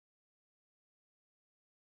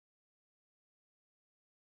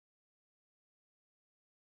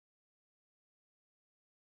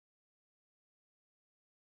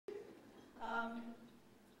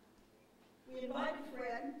We invited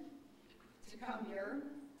Fred to come here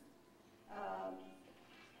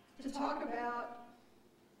to talk about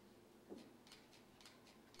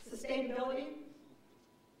sustainability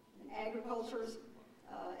and agriculture's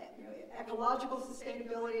ecological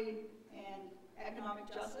sustainability and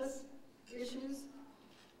economic justice issues.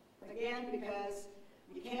 Again, because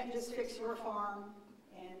you can't just fix your farm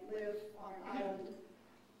and live on an island,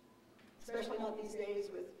 especially not these days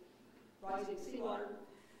with rising seawater.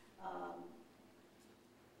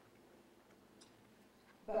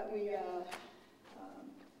 But we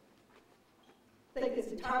think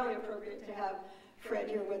it's entirely appropriate to have Fred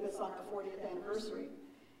here with us on our 40th anniversary.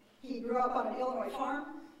 He grew up on an Illinois farm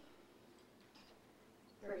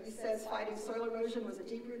where he says fighting soil erosion was a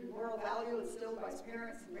deep-rooted moral value instilled by his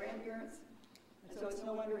parents and grandparents. And so it's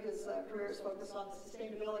no wonder his career is focused on the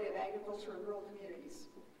sustainability of agriculture in rural communities.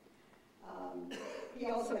 He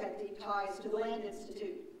also had deep ties to the Land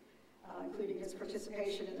Institute, including his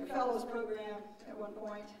participation in their Fellows program at one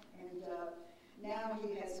point. And now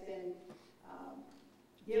he has been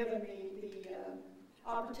given the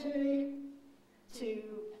opportunity to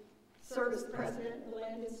serve as the president of the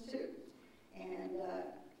Land Institute. And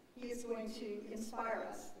he is going to inspire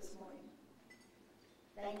us this morning.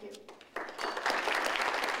 Thank you.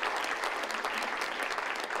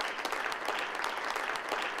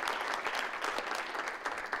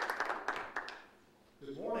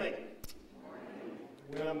 Good morning.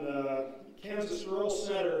 When the Kansas Rural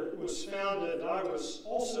Center was founded, I was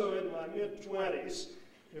also in my mid-20s.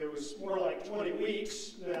 It was more like 20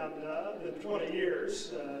 weeks than 20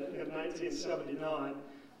 years in 1979.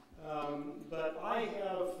 But I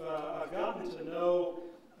have gotten to know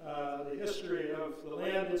the history of the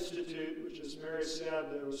Land Institute, which, as Mary said,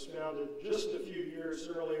 was founded just a few years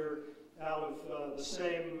earlier out of the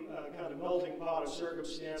same kind of melting pot of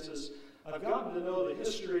circumstances. I've gotten to know the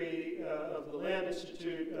history of the Land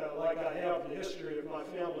Institute like I have the history of my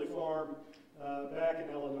family farm back in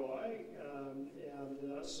Illinois.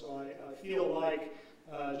 So I feel like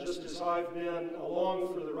just as I've been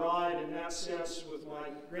along for the ride in that sense with my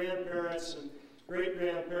grandparents and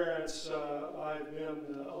great-grandparents, I've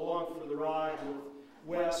been along for the ride with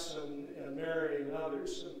Wes and Mary and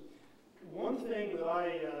others. And one thing that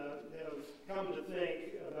I have come to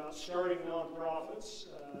think about starting nonprofits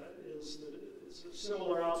is that it's a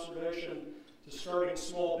similar observation to starting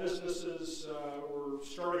small businesses or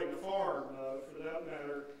starting a farm, for that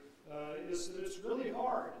matter, is that it's really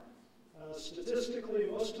hard. Statistically,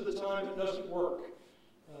 most of the time it doesn't work.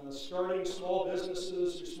 Starting small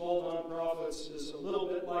businesses or small nonprofits is a little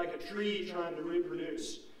bit like a tree trying to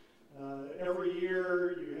reproduce. Every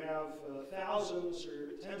year you have thousands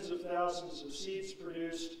or tens of thousands of seeds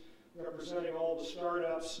produced representing all the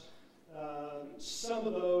startups. Some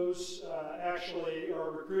of those actually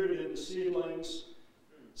are recruited into seedlings.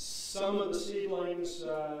 Some of the seedlings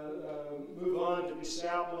move on to be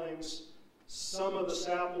saplings. Some of the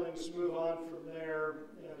saplings move on from there.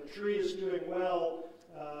 And a tree is doing well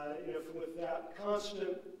if with that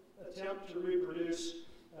constant attempt to reproduce,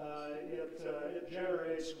 it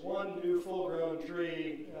generates one new full-grown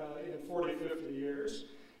tree in 40, 50 years.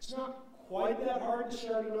 It's not quite that hard to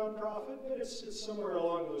start a nonprofit, but it's somewhere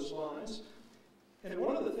along those lines. And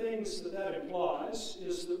one of the things that implies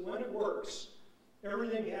is that when it works,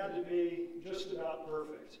 everything had to be just about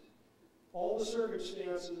perfect. All the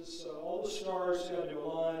circumstances, all the stars had to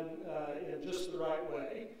align in just the right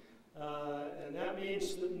way. And that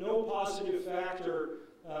means that no positive factor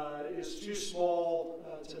is too small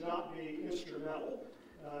to not be instrumental.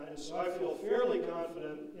 And so I feel fairly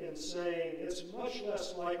confident in saying it's much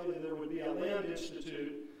less likely there would be a Land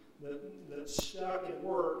Institute that stuck and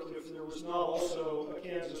worked if there was not also a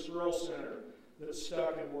Kansas Rural Center that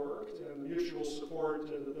stuck and worked, and mutual support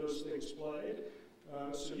that those things played.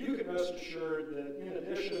 So you can rest assured that in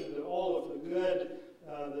addition to all of the good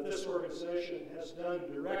that this organization has done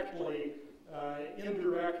directly,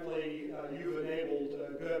 indirectly, you've enabled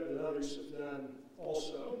good that others have done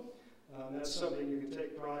also. That's something you can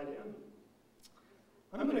take pride in.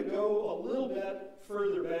 I'm going to go a little bit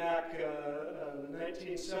further back than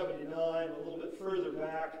 1979, a little bit further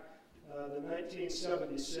back than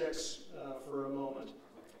 1976 for a moment.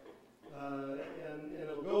 And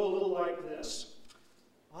it'll go a little like this.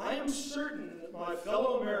 I am certain that my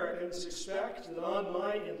fellow Americans expect that on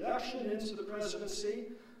my induction into the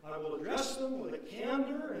presidency, I will address them with a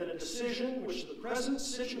candor and a decision which the present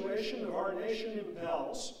situation of our nation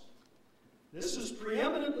impels. This is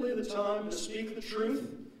preeminently the time to speak the truth,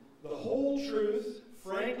 the whole truth,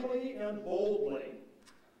 frankly and boldly.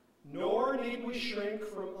 nor need we shrink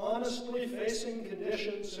from honestly facing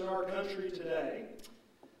conditions in our country today.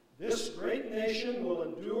 This great nation will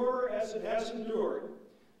endure as it has endured,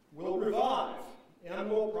 will revive, and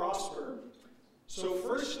will prosper. So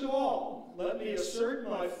first of all, let me assert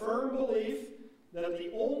my firm belief that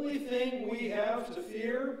the only thing we have to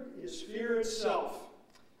fear is fear itself.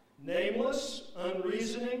 Nameless,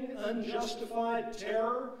 unreasoning, unjustified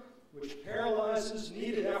terror which paralyzes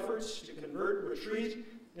needed efforts to convert retreat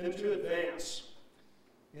into advance.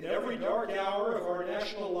 In every dark hour of our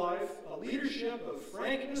national life, a leadership of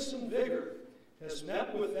frankness and vigor has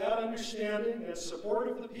met with that understanding and support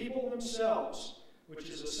of the people themselves, which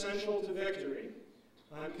is essential to victory.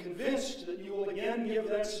 I'm convinced that you will again give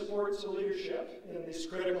that support to leadership in these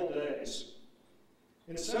critical days.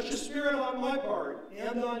 In such a spirit on my part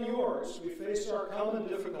and on yours, we face our common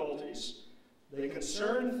difficulties. They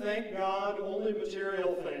concern, thank God, only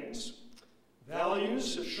material things.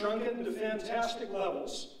 Values have shrunken to fantastic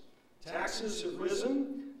levels. Taxes have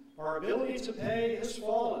risen. Our ability to pay has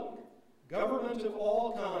fallen. Government of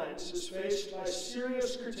all kinds is faced by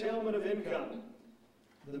serious curtailment of income.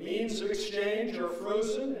 The means of exchange are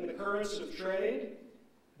frozen in the currents of trade.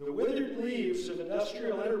 The withered leaves of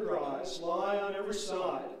industrial enterprise lie on every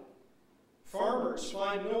side. Farmers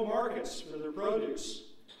find no markets for their produce.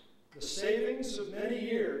 The savings of many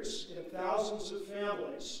years in thousands of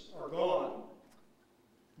families are gone.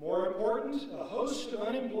 More important, a host of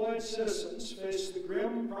unemployed citizens face the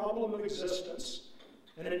grim problem of existence,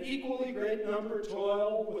 and an equally great number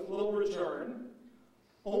toil with little return.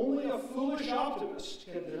 Only a foolish optimist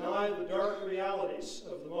can deny the dark realities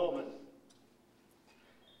of the moment.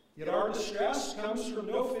 Yet our distress comes from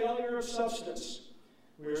no failure of substance.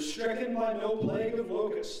 We are stricken by no plague of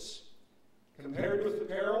locusts. Compared with the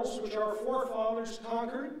perils which our forefathers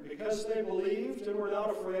conquered because they believed and were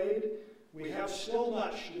not afraid, we have still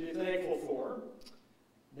much to be thankful for.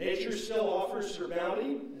 Nature still offers her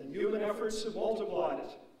bounty, and human efforts have multiplied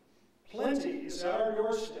it. Plenty is at our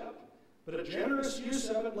doorstep, but a generous use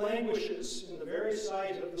of it languishes in the very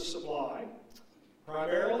sight of the supply.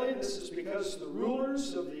 Primarily, this is because the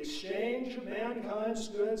rulers of the exchange of mankind's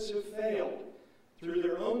goods have failed. Through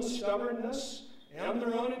their own stubbornness and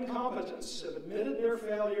their own incompetence have admitted their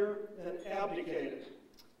failure and abdicated.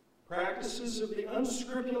 Practices of the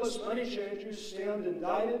unscrupulous money changers stand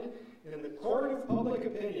indicted in the court of public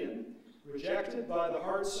opinion, rejected by the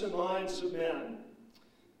hearts and minds of men.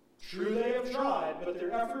 True, they have tried, but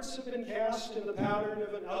their efforts have been cast in the pattern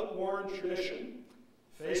of an outworn tradition.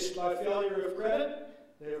 Faced by failure of credit,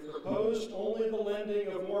 they have proposed only the lending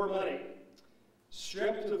of more money.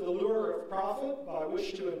 Stripped of the lure of profit by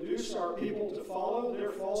which to induce our people to follow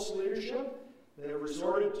their false leadership, they have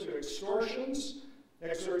resorted to extortions,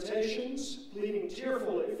 exhortations, pleading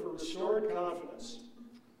tearfully for restored confidence.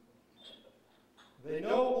 They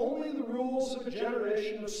know only the rules of a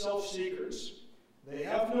generation of self-seekers. They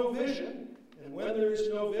have no vision, and when there is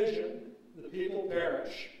no vision, the people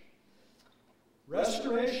perish.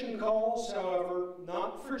 Restoration calls, however,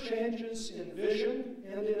 not for changes in vision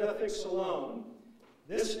and in ethics alone.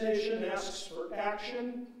 This nation asks for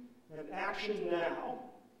action, and action now.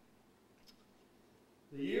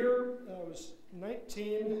 The year was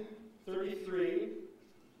 1933.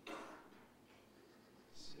 Let's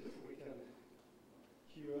see if we can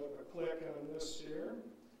cue up a click on this here.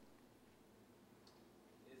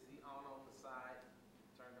 Is he on the side?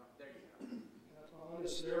 Turned off. There you go. On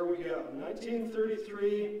this, there we go.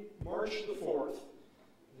 1933, March the 4th.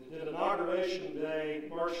 They did Inauguration Day,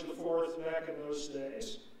 March the 4th, back in those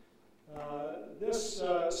days. This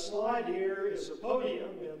slide here is a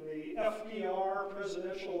podium in the FDR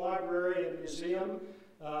Presidential Library and Museum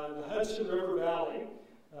in the Hudson River Valley,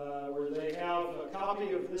 where they have a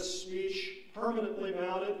copy of this speech permanently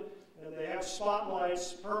mounted, and they have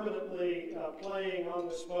spotlights permanently playing on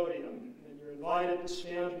this podium, and you're invited to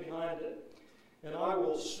stand behind it. And I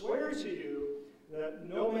will swear to you that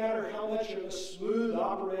no matter how much of a smooth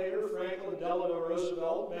operator Franklin Delano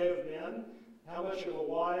Roosevelt may have been, how much of a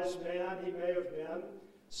wise man he may have been,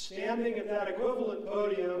 standing at that equivalent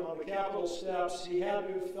podium on the Capitol steps, he had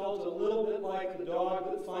to have felt a little bit like the dog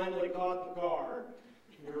that finally caught the car.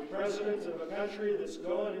 You're president of a country that's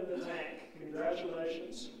going in the tank.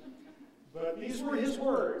 Congratulations. But these were his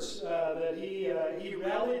words, that he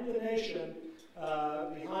rallied the nation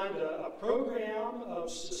behind a program of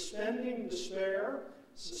suspending despair,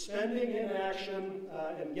 suspending inaction,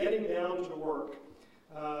 and getting down to work.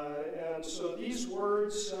 And so these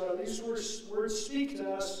words speak to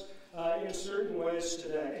us in certain ways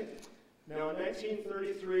today. Now, in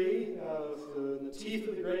 1933, in the teeth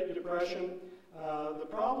of the Great Depression, the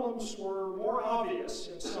problems were more obvious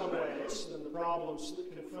in some ways than the problems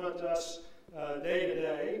that confront us day to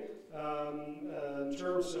day in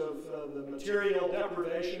terms of the material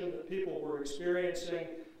deprivation that people were experiencing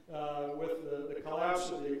with the collapse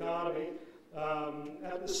of the economy.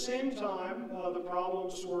 At the same time, the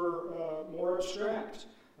problems were more abstract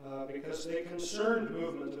because they concerned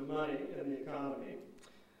movement of money in the economy.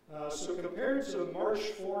 So compared to March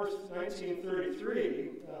 4th, 1933,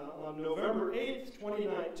 on November 8th,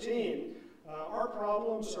 2019, our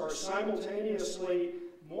problems are simultaneously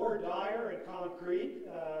more dire and concrete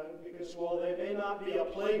because while they may not be a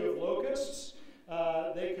plague of locusts,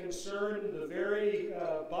 they concern the very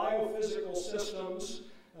biophysical systems,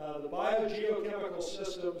 the biogeochemical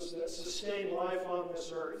systems that sustain life on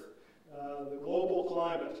this earth. The global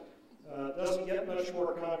climate doesn't get much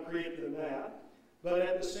more concrete than that. But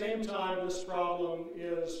at the same time, this problem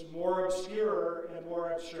is more obscure and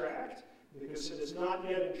more abstract because it is not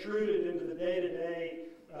yet intruded into the day-to-day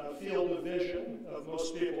field of vision of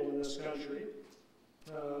most people in this country.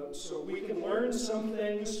 So we can learn some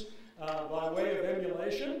things by way of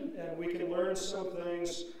emulation, and we can learn some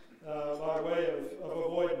things by way of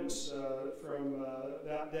avoidance from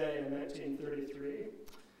that day in 1933.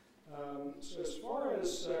 So as far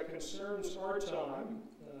as concerns our time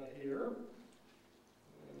here,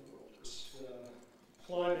 just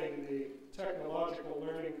climbing the technological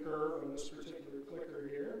learning curve on this particular clicker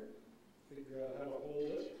here, figure out how to hold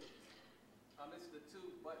it. It's the two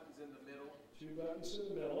buttons in the middle. Two buttons in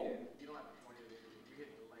the middle. Yeah, you don't have to point it. You're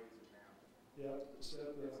hitting the laser now. Yeah, is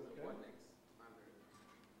that the, It's the okay. one next under it.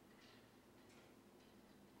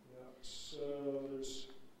 Yeah, so there's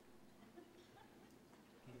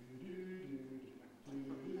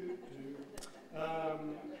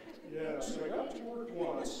yeah, so I got it to work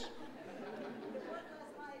once.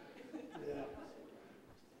 Yeah.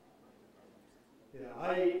 Yeah,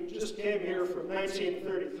 I just came here from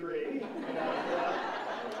 1933.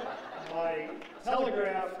 My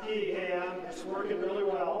telegraph key hand is working really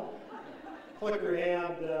well. Clicker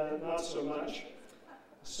hand, not so much.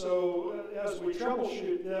 So as we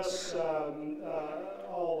troubleshoot this, I'll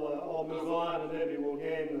move on and maybe we'll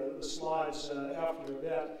gain the slides after a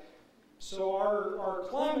bit. So our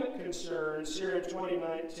climate concerns here in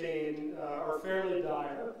 2019 are fairly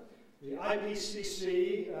dire. The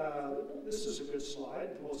IPCC, this is a good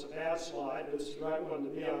slide. Well, it's a bad slide, but it's the right one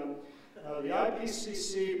to be on. The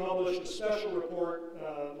IPCC published a special report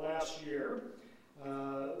last year.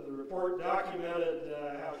 The report documented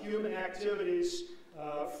how human activities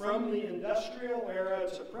from the industrial era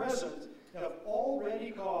to present have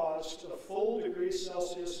already caused a full degree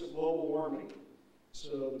Celsius of global warming.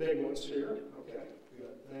 So the big ones here. Okay,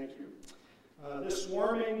 good, thank you. This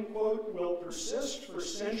warming, quote, will persist for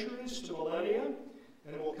centuries to millennia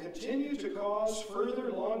and will continue to cause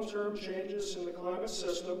further long-term changes in the climate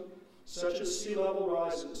system, such as sea level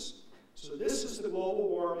rises. So this is the global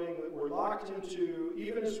warming that we're locked into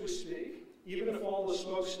even as we speak, even if all the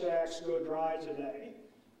smokestacks go dry today.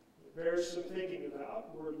 It bears some thinking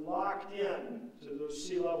about. We're locked in to those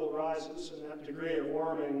sea level rises and that degree of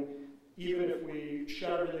warming, even if we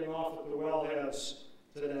shut everything off at the wellheads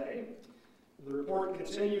today. The report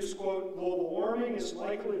continues, quote, global warming is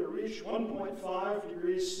likely to reach 1.5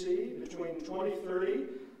 degrees C between 2030,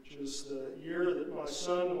 which is the year that my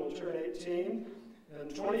son will turn 18, and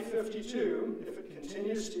 2052 if it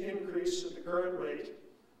continues to increase at the current rate.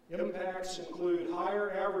 Impacts include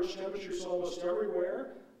higher average temperatures almost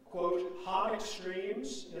everywhere, quote, hot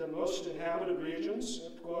extremes in most inhabited regions,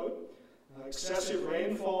 end quote, excessive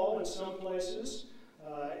rainfall in some places,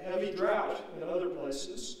 heavy drought in other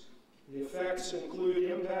places. The effects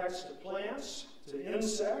include impacts to plants, to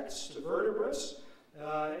insects, to vertebrates,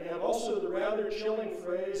 and also the rather chilling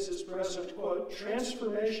phrase is present, quote,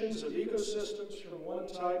 transformations of ecosystems from one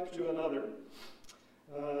type to another.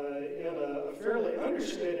 In a fairly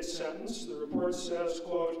understated sentence, the report says,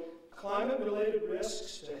 quote, climate-related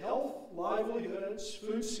risks to health, livelihoods,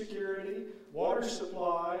 food security, water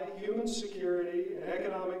supply, human security, and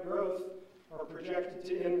economic growth are projected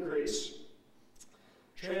to increase.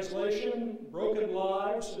 Translation, broken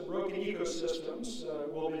lives and broken ecosystems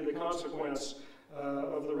will be the consequence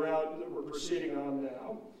of the route that we're proceeding on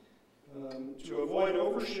now. To avoid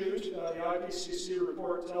overshoot, the IPCC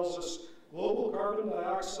report tells us global carbon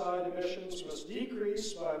dioxide emissions must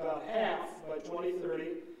decrease by about half by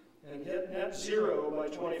 2030 and hit net zero by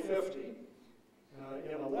 2050.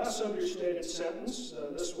 In a less understated sentence,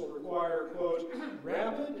 this will require, quote,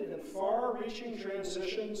 rapid and far-reaching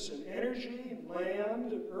transitions in energy,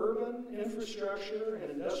 land, urban, infrastructure,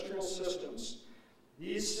 and industrial systems.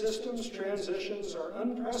 These systems transitions are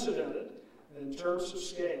unprecedented in terms of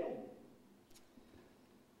scale.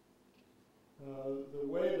 The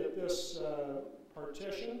way that this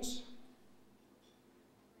partitions,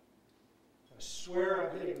 I swear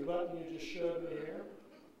I'm hitting the button you just showed me here.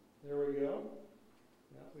 There we go.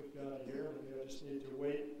 Yeah, we've got it here. Maybe I just need to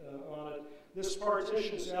wait on it. This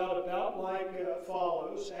partitions out about like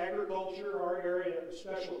follows. Agriculture, our area of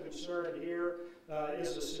special concern here,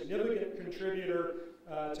 is a significant contributor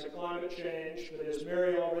to climate change, but as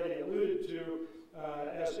Mary already alluded to,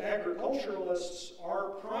 as agriculturalists,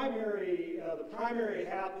 our the primary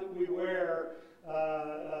hat that we wear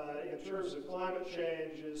in terms of climate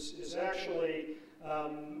change is actually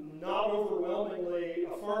not overwhelmingly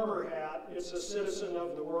a farmer hat, it's a citizen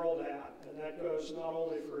of the world hat. And that goes not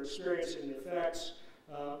only for experiencing the effects,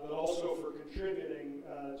 but also for contributing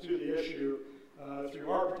to the issue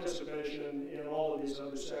through our participation in all of these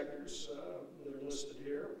other sectors that are listed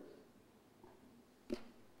here.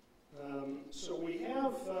 So we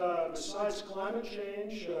have, besides climate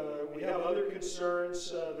change, we have other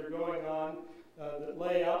concerns that are going on that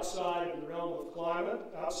lay outside of the realm of climate,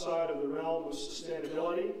 outside of the realm of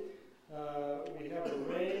sustainability. We have a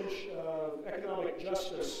range of economic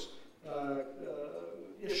justice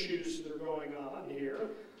issues that are going on here.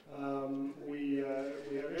 We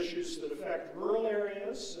have issues that affect rural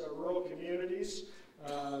areas, rural communities,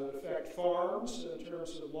 that affect farms in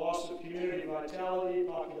terms of loss of community vitality,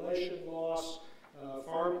 population loss,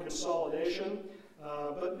 farm consolidation.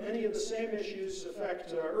 But many of the same issues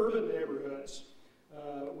affect urban neighborhoods.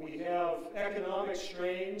 We have economic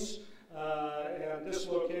strains and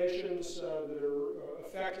dislocations that are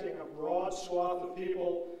affecting a broad swath of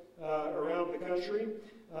people around the country.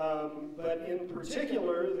 But in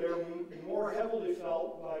particular, they're more heavily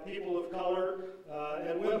felt by people of color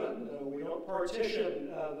and women. We don't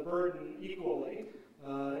partition the burden equally,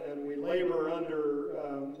 and we labor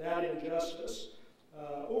under that injustice.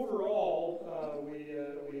 Overall,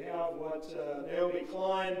 we have what Naomi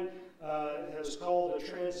Klein has called a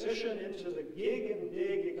transition into the gig and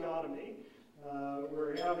dig economy.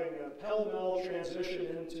 We're having a pell-mell transition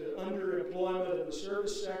into underemployment in the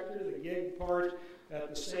service sector, the gig part, at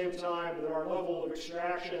the same time that our level of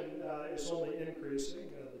extraction is only increasing,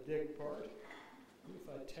 the dig part. If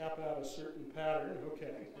I tap out a certain pattern,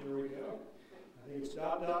 okay, here we go. I think it's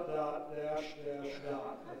dot, dot, dot, dash, dash,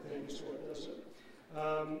 dot, I think is what does it.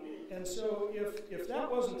 And so if that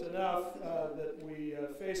wasn't enough that we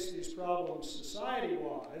face these problems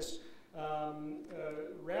society-wise,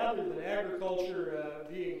 rather than agriculture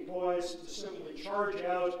being poised to simply charge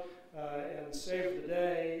out and save the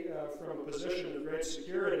day from a position of great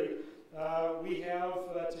security, we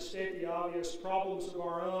have, to state the obvious, problems of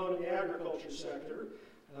our own in the agriculture sector.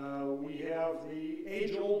 We have the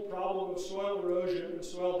age-old problem of soil erosion and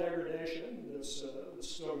soil degradation that's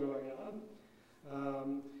still going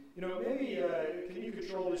on. You know, maybe, can you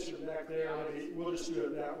control this from back there? Maybe we'll just do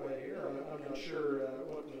it that way here. I'm not sure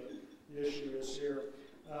what the issue is here.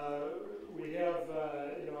 We have,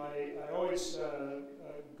 you know, I always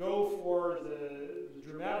go for the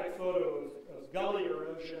dramatic photo of gully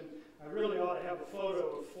erosion. I really ought to have a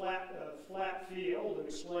photo of flat field and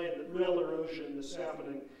explain that real erosion is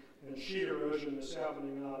happening and sheet erosion is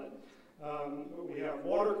happening on it. We have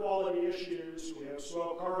water quality issues, we have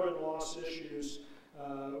soil carbon loss issues,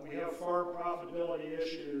 we have farm profitability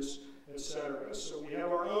issues, etc. So we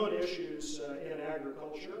have our own issues in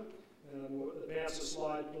agriculture. And we'll advance the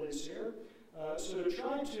slide, please, here. So to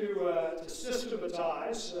try to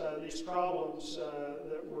systematize these problems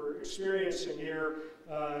that we're experiencing here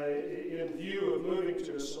in view of moving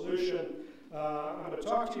to a solution, I'm going to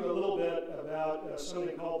talk to you a little bit about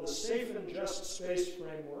something called the Safe and Just Space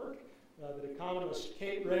Framework that economist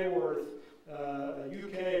Kate Raworth, a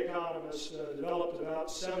UK economist, developed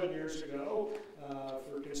about 7 years ago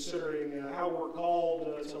for considering how we're called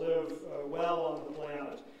to live well on the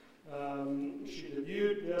planet. She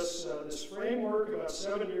debuted this framework about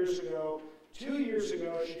 7 years ago. 2 years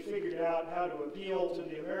ago, she figured out how to appeal to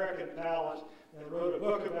the American palate and wrote a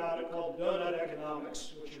book about it called Donut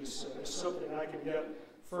Economics, which is something I can get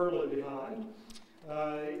firmly behind.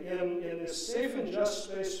 In this safe and just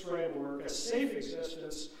space framework, a safe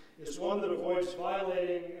existence is one that avoids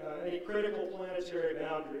violating any critical planetary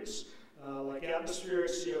boundaries, like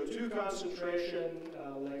atmospheric CO2 concentration,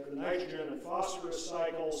 like the nitrogen and phosphorus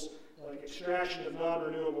cycles, like extraction of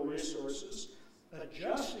non-renewable resources. A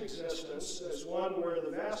just existence is one where the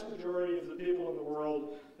vast majority of the people in the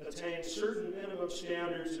world attain certain minimum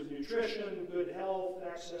standards of nutrition, good health,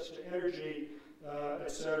 access to energy,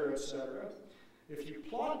 et cetera, et cetera. If you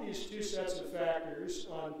plot these two sets of factors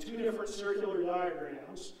on two different circular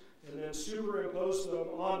diagrams and then superimpose them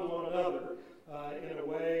on one another in a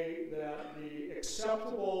way that the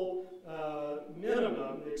acceptable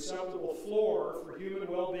minimum, the acceptable floor for human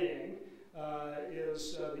well-being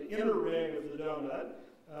is the inner ring of the donut,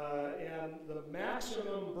 and the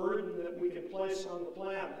maximum burden that we can place on the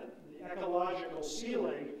planet, the ecological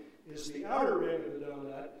ceiling, is the outer ring of the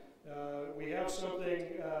donut. We have something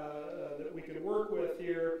that we can work with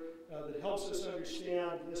here that helps us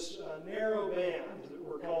understand this narrow band that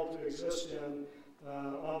we're called to exist in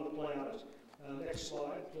on the planet. Next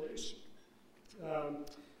slide, please.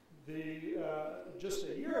 Just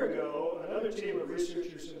a year ago, another team of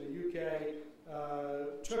researchers in the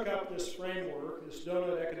UK took up this framework, this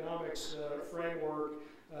donut economics framework,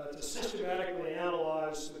 to systematically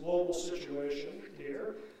analyze the global situation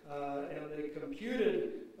here, and they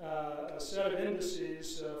computed a set of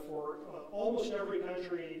indices for almost every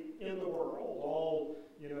country in the world, all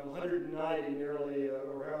 190 nearly,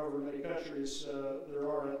 or however many countries there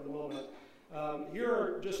are at the moment. Here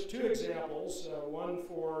are just two examples, one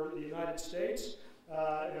for the United States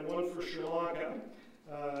and one for Sri Lanka.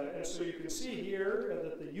 And so you can see here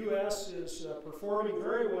that the U.S. is performing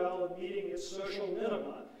very well in meeting its social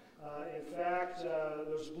minima. In fact,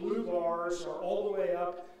 those blue bars are all the way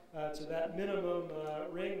up to that minimum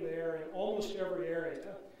ring there in almost every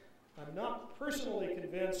area. I'm not personally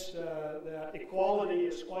convinced that equality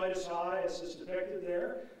is quite as high as is depicted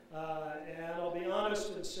there. And I'll be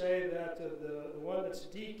honest and say that the one that's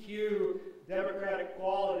DQ, democratic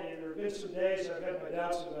quality, there have been some days I've had my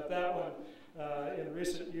doubts about that one in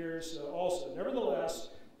recent years also. Nevertheless,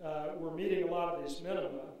 we're meeting a lot of these minima.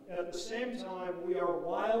 At the same time, we are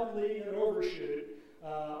wildly in overshoot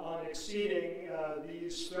on exceeding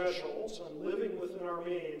these thresholds, on living within our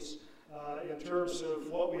means in terms of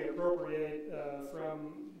what we appropriate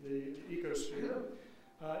from the ecosphere.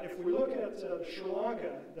 If we look at the Sri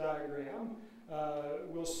Lanka diagram,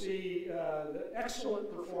 we'll see the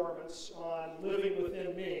excellent performance on living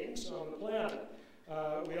within means on the planet.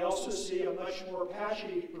 We also see a much more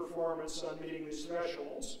patchy performance on meeting these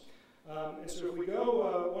thresholds. And so if we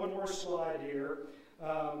go one more slide here,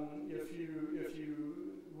 if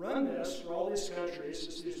you run this for all these countries,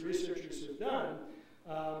 as these researchers have done,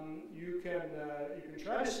 you can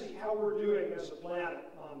try to see how we're doing as a planet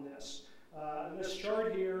on this. In this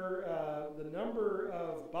chart here, the number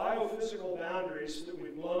of biophysical boundaries that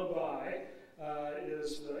we've blown by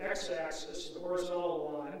is the x-axis, the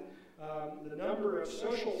horizontal line. The number of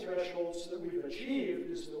social thresholds that we've achieved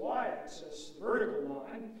is the y-axis, the vertical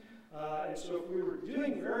line. And so if we were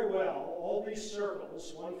doing very well, all these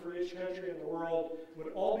circles, one for each country in the world,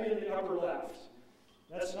 would all be in the upper left.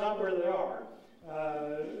 That's not where they are.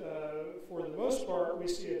 For the most part, we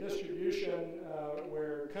see a distribution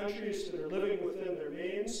where countries that are living within their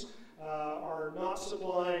means are not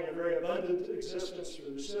supplying a very abundant existence for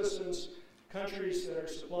their citizens. Countries that are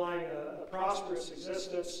supplying a prosperous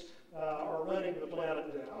existence are running the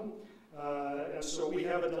planet down. And so we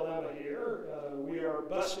have a dilemma here. We are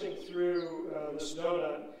busting through this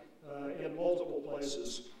donut in multiple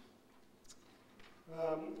places.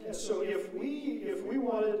 And so if we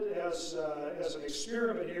wanted, as an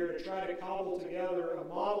experiment here, to try to cobble together a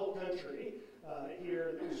model country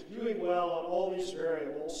here that is doing well on all these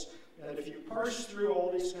variables, and if you parse through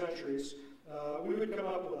all these countries, we would come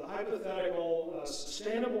up with a hypothetical,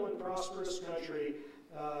 sustainable and prosperous country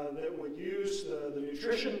that would use the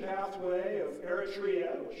nutrition pathway of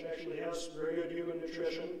Eritrea, which actually has very good human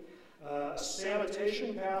nutrition, a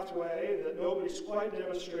sanitation pathway that nobody's quite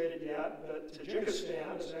demonstrated yet, but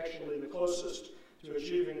Tajikistan is actually the closest to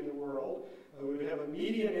achieving in the world. We would have a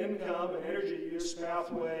median income and energy use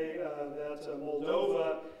pathway that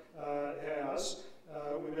Moldova has.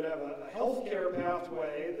 We would have a healthcare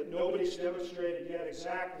pathway that nobody's demonstrated yet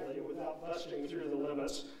exactly without busting through the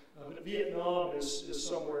limits. But Vietnam is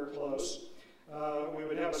somewhere close. We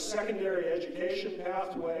would have a secondary education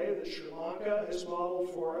pathway that Sri Lanka has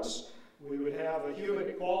modeled for us. We would have a human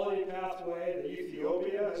equality pathway that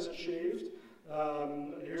Ethiopia has achieved.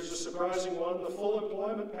 Here's a surprising one, the full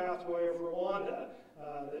employment pathway of Rwanda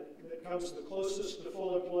that comes the closest to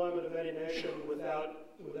full employment of any nation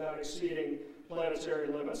without exceeding planetary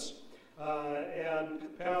limits.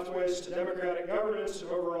 And pathways to democratic governance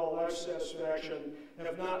and overall life satisfaction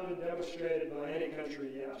have not been demonstrated by any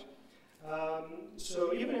country yet.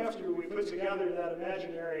 So even after we put together that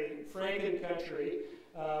imaginary Franken country,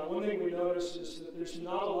 one thing we noticed is that there's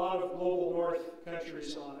not a lot of global north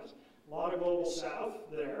countries on it. A lot of global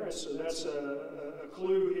south there, so that's a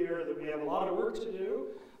clue here that we have a lot of work to do,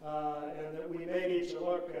 and that we may need to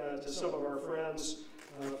look to some of our friends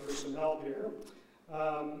for some help here.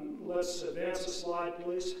 Let's advance a slide,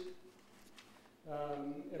 please.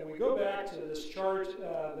 And we go back to this chart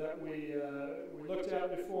that we looked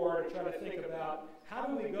at before to try to think about how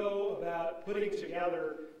do we go about putting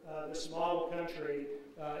together this model country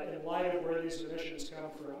in light of where these emissions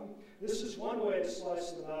come from. This is one way to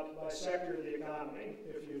slice them up by sector of the economy.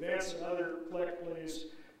 If you advance another click, please.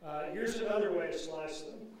 Here's another way to slice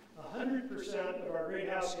them. 100% of our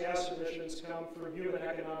greenhouse gas emissions come from human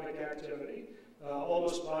economic activity,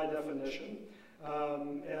 almost by definition.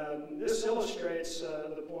 And this illustrates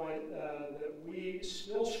the point that we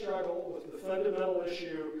still struggle with the fundamental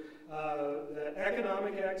issue that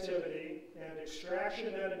economic activity and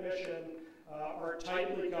extraction and emission are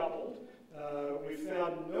tightly coupled. We've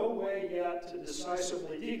found no way yet to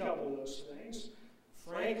decisively decouple those things.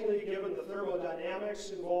 Frankly, given the thermodynamics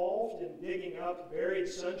involved in digging up buried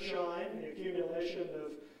sunshine, the accumulation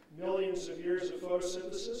of millions of years of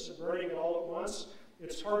photosynthesis and burning it all at once,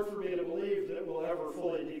 it's hard for me to believe that we'll ever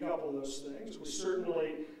fully decouple those things. We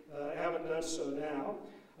certainly haven't done so now.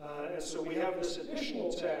 And so we have this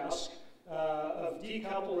additional task of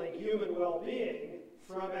decoupling human well-being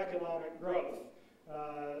from economic growth.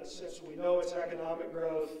 Since we know it's economic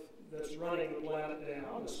growth that's running the planet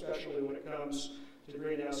down, especially when it comes to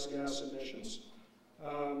greenhouse gas emissions.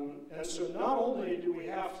 And so not only do we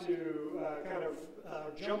have to kind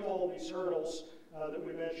of jump all these hurdles that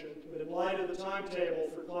we mentioned, but in light of the timetable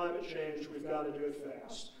for climate change, we've got to do it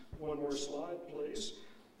fast. One more slide, please.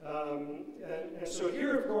 And so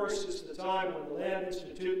here, of course, is the time when the Land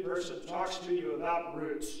Institute person talks to you about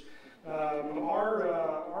roots.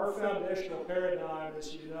 Our foundational paradigm,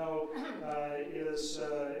 as you know, is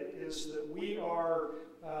that we are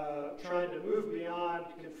trying to move beyond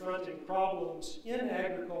confronting problems in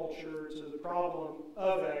agriculture to the problem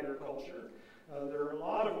of agriculture. There are a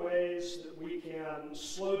lot of ways that we can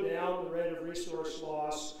slow down the rate of resource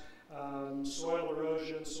loss, soil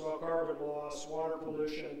erosion, soil carbon loss, water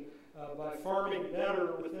pollution, by farming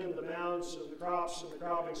better within the bounds of the crops and the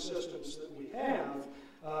cropping systems that we have.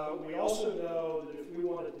 We also know that if we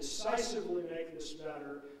want to decisively make this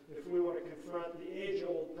better, if we want to confront the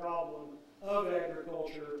age-old problem of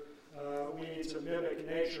agriculture, we need to mimic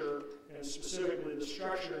nature, and specifically the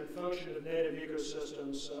structure and function of native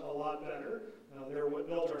ecosystems a lot better. They're what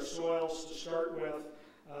built our soils to start with,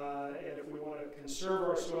 and if we want to conserve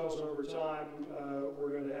our soils over time, we're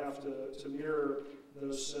going to have to mirror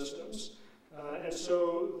those systems. And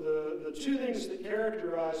so the two things that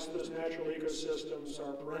characterize those natural ecosystems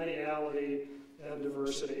are perenniality and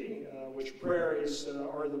diversity, which prairies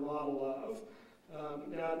are the model of.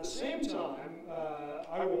 Now, at the same time,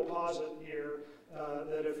 I will posit here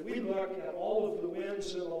that if we look at all of the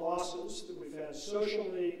wins and the losses that we've had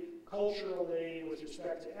socially, culturally, with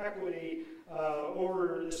respect to equity,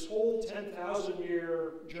 over this whole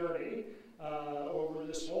 10,000-year journey, over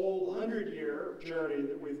this whole 100-year journey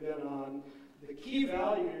that we've been on, the key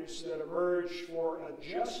values that emerge for a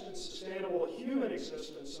just and sustainable human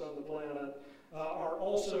existence on the planet are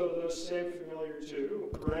also those same familiar two,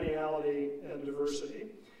 perenniality and diversity.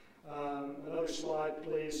 Another slide,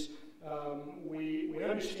 please. We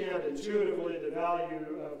understand intuitively the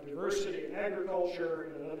value of diversity in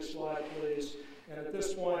agriculture. Another slide, please. And at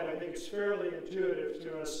this point, I think it's fairly intuitive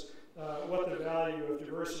to us what the value of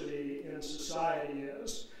diversity in society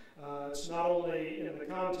is. It's not only in the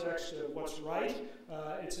context of what's right,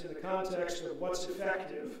 it's in the context of what's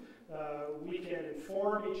effective. We can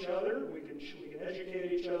inform each other, we can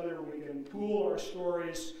educate each other, we can pool our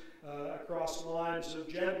stories across lines of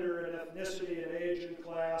gender and ethnicity and age and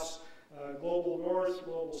class, global north,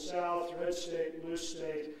 global south, red state, blue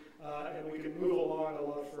state, and we can move along a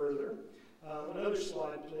lot further. Another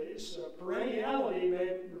slide, please. Perenniality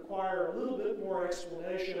may require a little bit more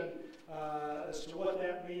explanation as to what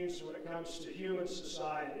that means when it comes to human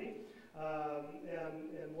society.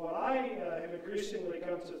 And what I have increasingly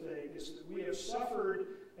come to think is that we have suffered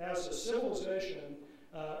as a civilization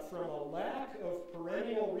from a lack of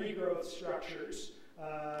perennial regrowth structures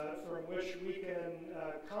from which we can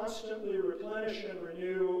constantly replenish and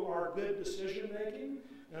renew our good decision making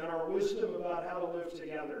and our wisdom about how to live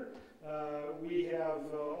together. We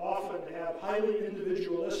have often had highly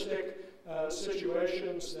individualistic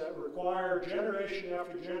situations that require generation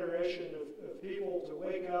after generation of people to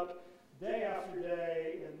wake up day after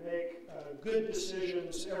day and make good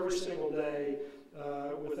decisions every single day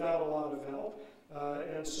without a lot of help.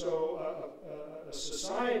 And so a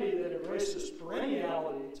society that embraces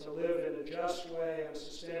perenniality to live in a just way and a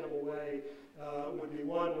sustainable way would be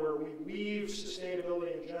one where we weave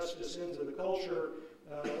sustainability and justice into the culture,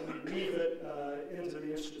 we weave it into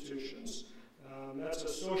the institutions. That's a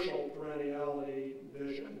social perenniality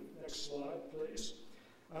vision. Next slide, please.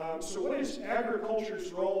 So what is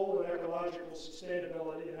agriculture's role in ecological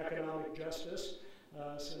sustainability and economic justice?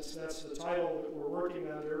 Since that's the title that we're working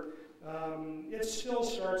under, it still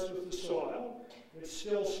starts with the soil. It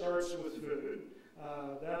still starts with food.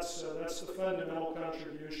 That's the fundamental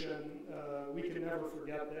contribution. We can never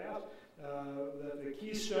forget that. That the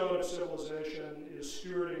keystone of civilization is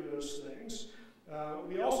stewarding those things.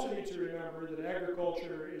 We also need to remember that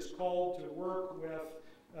agriculture is called to work with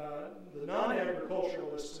the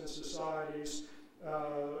non-agriculturalists in societies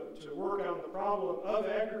to work on the problem of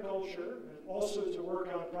agriculture and also to work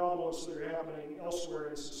on problems that are happening elsewhere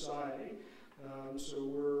in society. So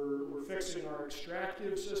we're fixing our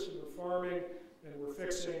extractive system of farming, and we're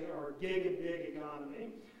fixing our gig and dig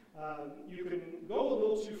economy. You can go a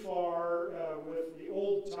little too far with the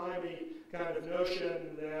old-timey kind of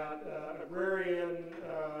notion that agrarian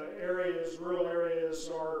areas, rural areas,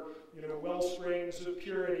 are well springs of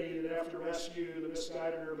purity that have to rescue the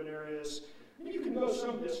misguided urban areas. And you can go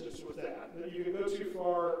some distance with that. You can go too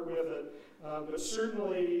far with it. But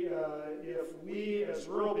certainly, if we as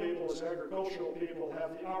rural people, as agricultural people,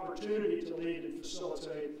 have the opportunity to lead and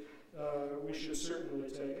facilitate, we should certainly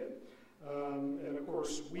take it. And of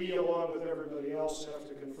course, we, along with everybody else, have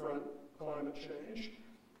to confront climate change.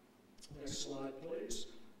 Next slide, please.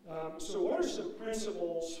 So what are some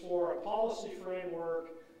principles for a policy framework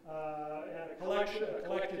and a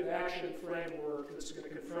collective action framework that's going to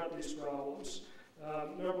confront these problems?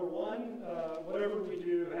 Number one, whatever we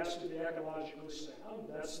do has to be ecologically sound.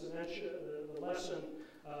 That's the lesson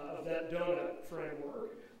of that donut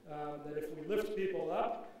framework. That if we lift people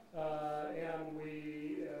up and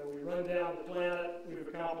we run down the planet, we've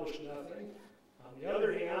accomplished nothing. On the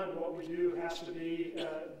other hand, what we do has to be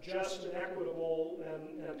just and equitable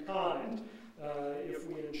and kind. If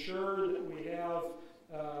we ensure that we have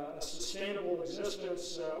a sustainable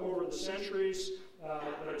existence over the centuries,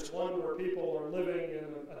 but it's one where people are living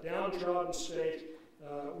in a downtrodden state,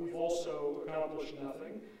 we've also accomplished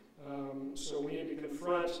nothing. So we need to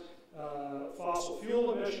confront fossil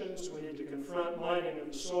fuel emissions, we need to confront mining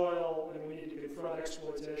of the soil, and we need to confront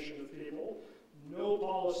exploitation of people. No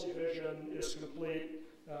policy vision is complete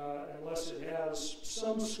unless it has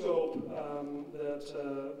some scope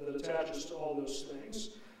that attaches to all those things.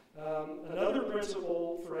 Another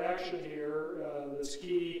principle for action here that's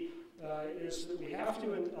key is that we have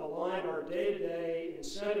to align our day-to-day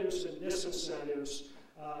incentives and disincentives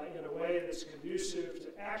in a way that's conducive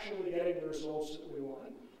to actually getting the results that we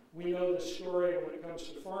want. We know the story when it comes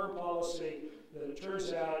to farm policy that it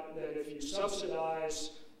turns out that if you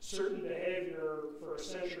subsidize certain behavior for a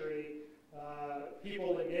century,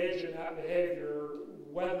 people engage in that behavior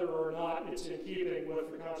whether or not it's in keeping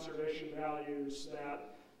with the conservation values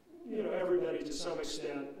that everybody to some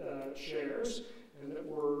extent shares, and that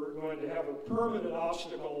we're going to have a permanent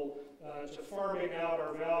obstacle to farming out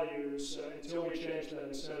our values until we change that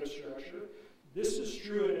incentive structure. This is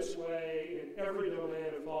true in its way in every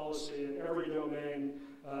domain of policy, in every domain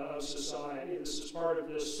of society. This is part of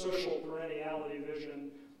this social perenniality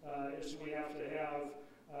vision, is we have to have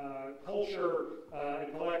culture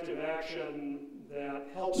and collective action that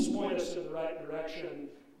helps point us in the right direction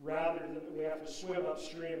rather than that we have to swim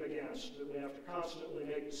upstream against, that we have to constantly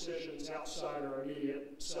make decisions outside our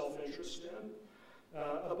immediate self-interest in.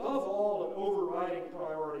 Above all, an overriding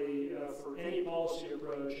priority for any policy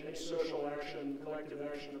approach, any social action, collective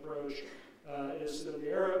action approach, is that in the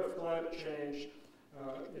era of climate change,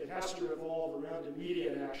 it has to revolve around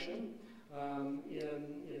immediate action.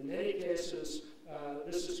 In many cases,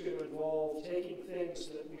 this is going to involve taking things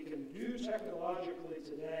that we can do technologically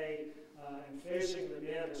today and phasing them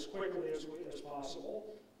in as quickly as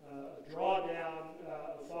possible. A drawdown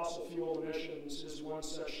of fossil fuel emissions is one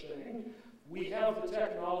such thing. We have the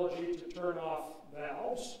technology to turn off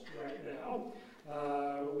valves right now.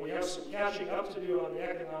 We have some catching up to do on the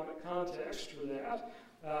economic context for that,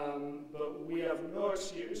 but we have no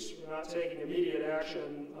excuse for not taking immediate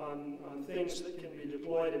action on things that can be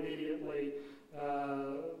deployed immediately,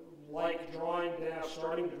 like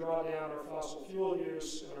starting to draw down our fossil fuel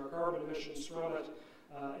use and our carbon emissions from it,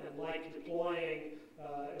 and like deploying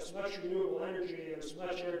as much renewable energy and as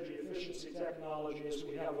much energy efficiency technology as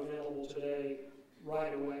we have available today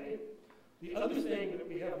right away. The other thing that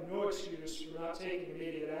we have no excuse for not taking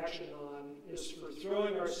immediate action on is for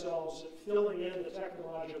throwing ourselves at filling in the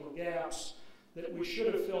technological gaps that we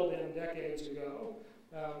should have filled in decades ago.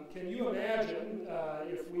 Can you imagine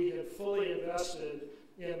if we had fully invested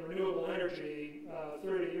in renewable energy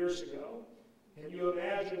 30 years ago? Can you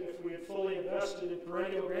imagine if we had fully invested in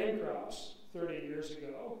perennial grain crops 30 years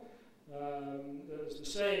ago? As the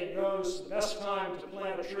saying goes, the best time to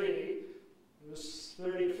plant a tree It was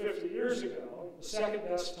 30 to 50 years ago. The second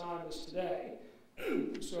best time is today.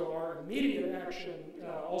 So our immediate action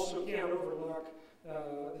also can't overlook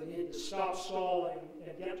the need to stop stalling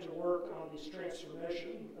and get to work on these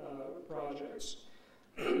transformation projects.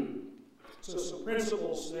 So some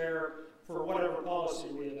principles there for whatever policy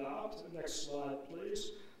we adopt. Next slide,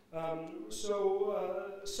 please.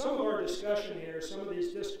 Some of our discussion here, some of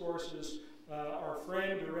these discourses are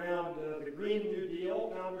framed around the Green New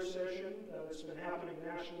Deal conversation that's been happening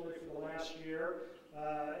nationally for the last year,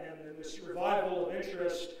 and then this revival of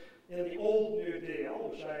interest in the old New Deal,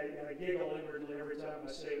 which I giggle inwardly every time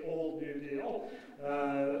I say old New Deal,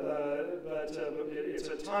 but it's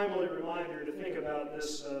a timely reminder to think about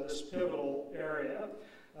this pivotal area.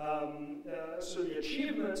 So the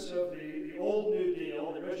achievements of the old New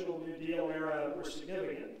Deal, the original New Deal era, were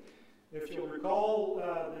significant. If you'll recall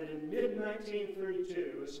that in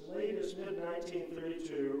mid-1932, as late as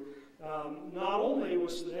mid-1932, not only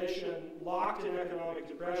was the nation locked in economic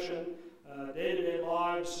depression, day-to-day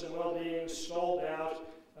lives and well-being stalled out,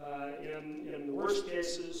 in the worst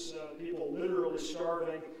cases, people literally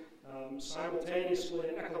starving, simultaneously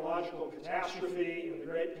an ecological catastrophe in the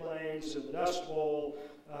Great Plains and the Dust Bowl,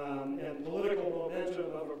 and political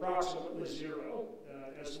momentum of approximately zero,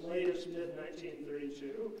 as late as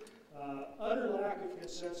mid-1932. Utter lack of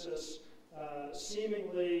consensus,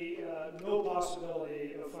 seemingly no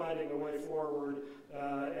possibility of finding a way forward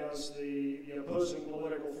as the opposing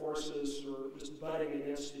political forces were just butting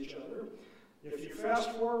against each other. If you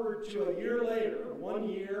fast forward to a year later, 1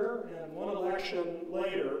 year and one election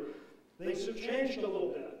later, things have changed a little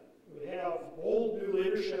bit. We have bold new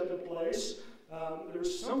leadership in place.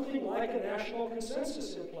 There's something like a national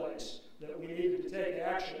consensus in place that we needed to take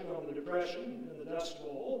action on the Depression and the Dust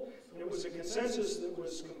Bowl. It was a consensus that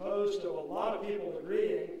was composed of a lot of people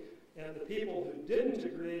agreeing, and the people who didn't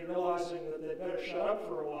agree realizing that they'd better shut up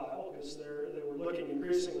for a while because they were looking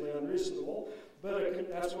increasingly unreasonable. But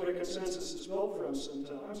that's what a consensus is built from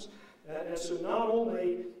sometimes. And so not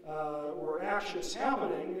only were actions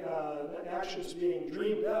happening, actions being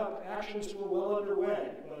dreamed up, actions were well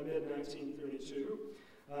underway by mid-1932.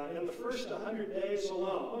 In the first 100 days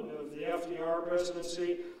alone of the FDR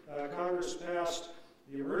presidency, Congress passed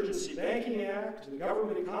the Emergency Banking Act, the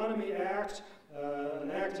Government Economy Act, an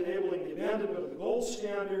act enabling the abandonment of the gold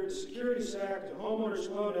standard, the Securities Act, the Homeowners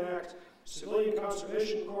Loan Act, Civilian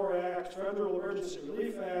Conservation Corps Act, Federal Emergency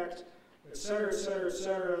Relief Act, et cetera, et cetera, et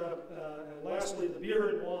cetera, and lastly, the Beer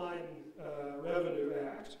and Wine Revenue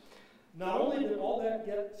Act. Not only did all that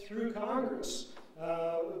get through Congress,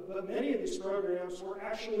 but many of these programs were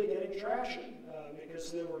actually getting traction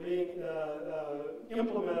because they were being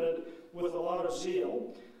implemented with a lot of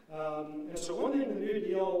zeal. And so one thing the New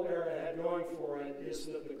Deal era had going for it is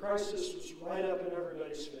that the crisis was right up in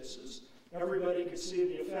everybody's faces. Everybody could see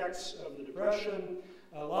the effects of the Depression.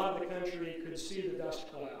 A lot of the country could see the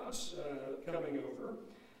dust clouds coming over.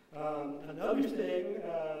 Another thing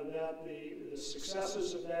that the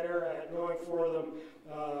successes of that era had going for them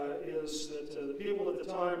is that the people at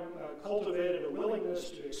the time cultivated a willingness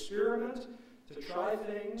to experiment, to try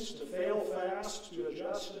things, to fail fast, to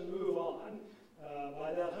adjust and move on.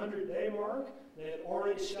 By that 100-day mark, they had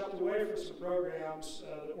already stepped away from some programs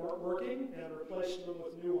that weren't working and replaced them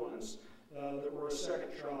with new ones that were a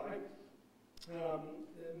second try.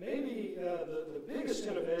 Maybe the biggest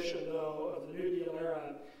innovation, though, of the New Deal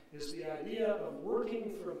era is the idea of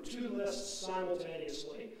working from two lists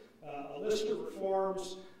simultaneously. A list of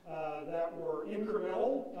reforms that were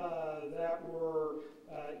incremental, that were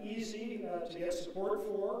easy to get support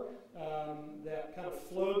for, that kind of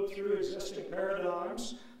flowed through existing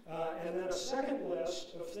paradigms, and then a second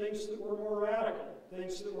list of things that were more radical,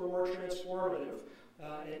 things that were more transformative,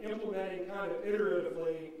 and implementing kind of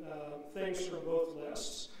iteratively things from both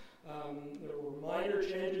lists. There were minor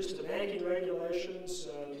changes to banking regulations,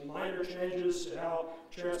 minor changes to how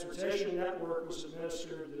transportation network was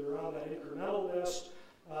administered that were on that incremental list.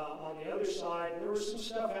 On the other side, there was some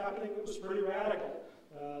stuff happening that was pretty radical,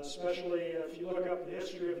 especially if you look up the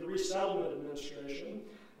history of the Resettlement Administration.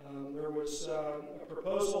 There was a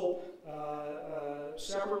proposal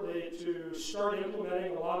separately to start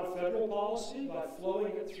implementing a lot of federal policy by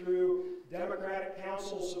flowing it through democratic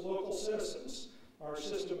councils of local citizens. Our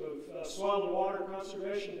system of soil and water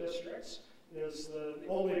conservation districts is the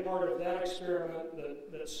only part of that experiment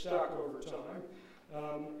that stuck over time.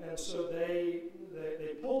 And so they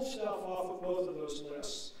pulled stuff off of both of those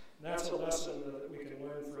lists. And that's a lesson that we can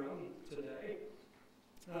learn from today.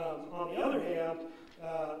 On the other hand,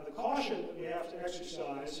 the caution that we have to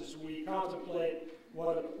exercise as we contemplate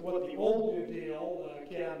what the old New Deal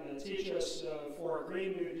can teach us for a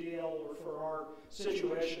Green New Deal or for our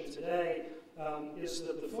situation today is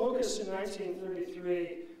that the focus in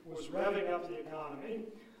 1933 was revving up the economy.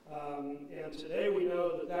 And today we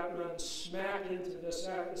know that that runs smack into this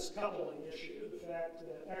coupling issue, the fact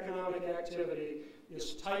that economic activity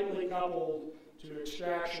is tightly coupled to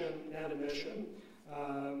extraction and emission.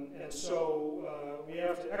 And so we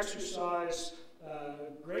have to exercise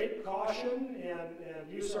great caution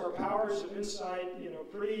and use our powers of insight,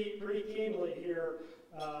 pretty keenly here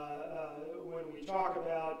when we talk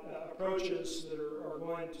about approaches that are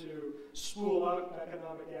going to spool up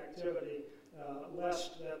economic activity,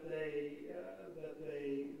 lest that they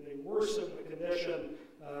worsen the condition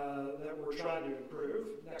that we're trying to improve.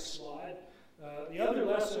 Next slide. The other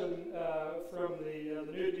lesson from the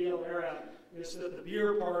New Deal era is that the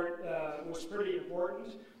beer part was pretty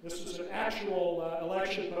important. This was an actual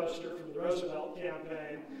election poster from the Roosevelt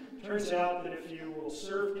campaign. Turns out that if you will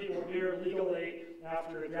serve people beer legally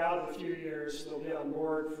after a drought of a few years, they'll be on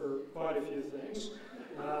board for quite a few things.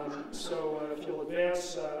 So if you'll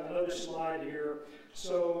advance another slide here.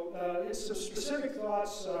 So it's some specific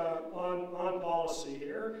thoughts on policy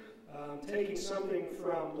here. Taking something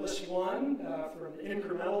from list one, from the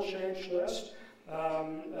incremental change list.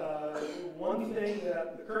 One thing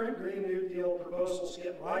that the current Green New Deal proposals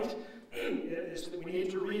get right is that we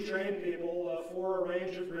need to retrain people for a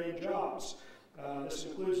range of green jobs. This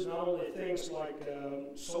includes not only things like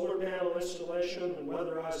solar panel installation and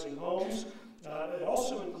weatherizing homes, it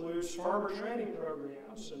also includes farmer training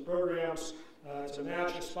programs and programs to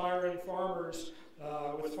match aspiring farmers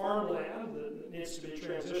with farmland that needs to be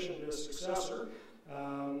transitioned to a successor.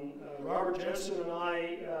 Robert Jensen and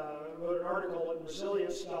I wrote an article at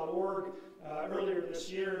resilience.org earlier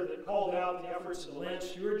this year that called out the efforts of the Land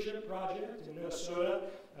Stewardship Project in Minnesota,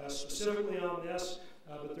 specifically on this,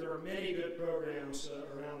 but there are many good programs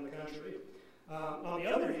around the country. On the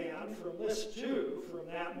other hand, from list two, from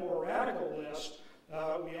that more radical list,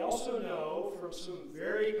 we also know from some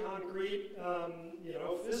very concrete,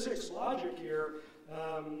 physics logic here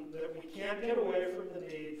that we can't get away from the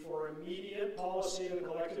need for immediate policy and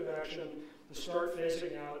collective action to start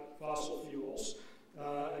phasing out fossil fuels.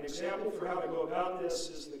 An example for how to go about this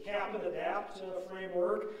is the Cap and Adapt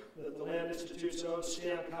framework that the Land Institute's own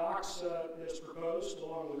Stan Cox has proposed,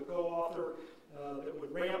 along with a co-author, that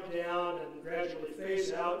would ramp down and gradually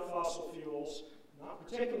phase out fossil fuels, not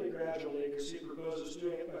particularly gradually, because he proposes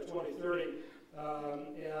doing it by 2030,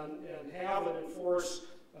 and have and enforce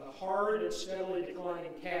a hard and steadily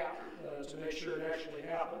declining cap to make sure it actually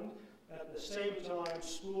happened, at the same time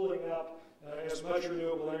spooling up as much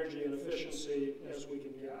renewable energy and efficiency as we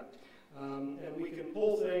can get. And we can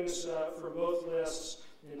pull things from both lists,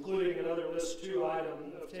 including another list two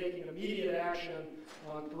item of taking immediate action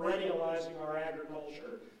on perennializing our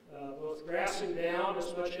agriculture, both grassing down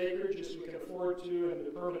as much acreage as we can afford to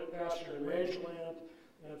into permanent pasture and rangeland,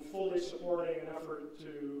 and fully supporting an effort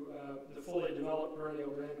to fully develop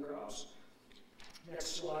perennial grain crops.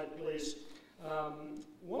 Next slide, please.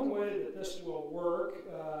 One way that this will work,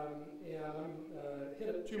 and I'm hit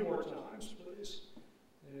it two more times, please,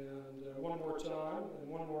 and one more time, and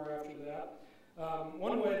one more after that.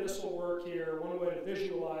 One way this will work here, one way to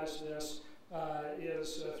visualize this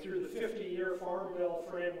is through the 50-year Farm Bill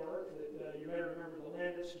framework that you may remember the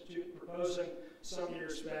Land Institute proposing some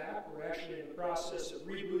years back. We're actually in the process of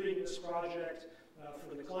rebooting this project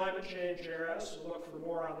for the climate change era, so look for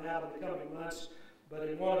more on that in the coming months. But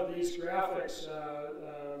in one of these graphics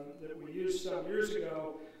that we used some years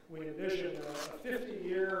ago, we envisioned a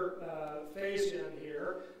 50-year phase-in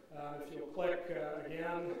here. If you'll click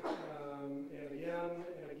again and again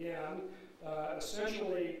and again,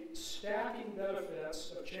 essentially stacking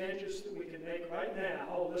benefits of changes that we can make right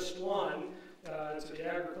now, list one, to the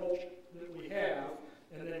agriculture that we have,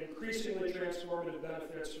 and then increasingly transformative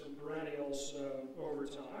benefits from perennials over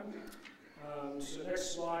time. So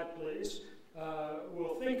next slide, please.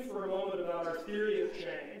 We'll think for a moment about our theory of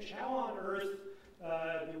change. How on earth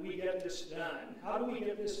do we get this done? How do we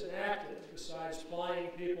get this enacted besides plying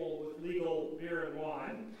people with legal beer and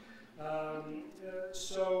wine?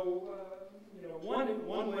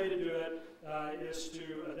 One way to do it is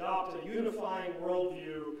to adopt a unifying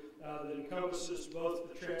worldview that encompasses both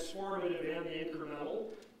the transformative and the incremental.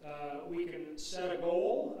 We can set a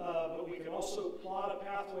goal, but we can also plot a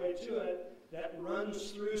pathway to it that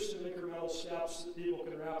runs through some incremental steps that people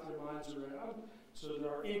can wrap their minds around, so that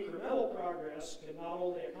our incremental progress can not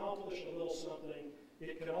only accomplish a little something,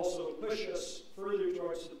 it can also push us further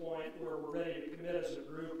towards the point where we're ready to commit as a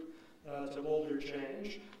group to bolder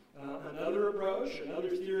change. Another approach, another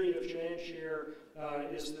theory of change here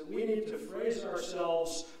is that we need to phrase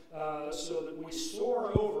ourselves so that we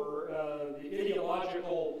soar over the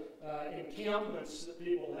ideological encampments that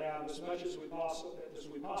people have as much as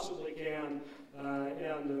we possibly can,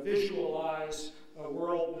 and visualize a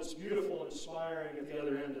world that's beautiful and inspiring at the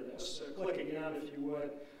other end of this. Click again if you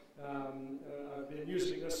would. I've been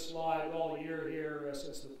using this slide all year here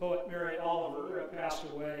since the poet Mary Oliver passed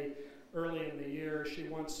away early in the year. She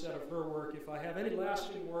once said of her work, "If I have any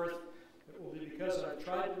lasting worth, it will be because I've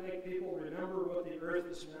tried to make people remember what the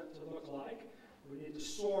earth is meant to look like." We need to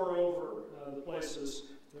soar over the places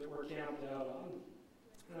that we're camped out on.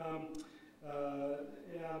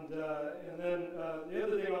 And then the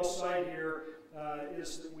other thing I'll cite here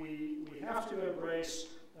is that we have to embrace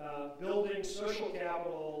building social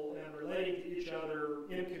capital and relating to each other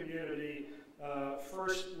in community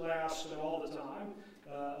first, last, and all the time.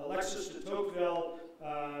 Alexis de Tocqueville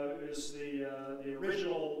is the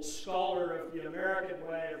original scholar of the American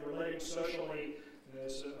way of relating socially.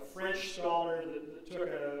 As a French scholar that took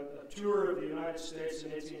a tour of the United States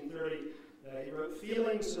in 1830, he wrote,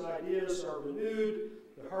 "Feelings and ideas are renewed,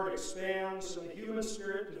 the heart expands, and the human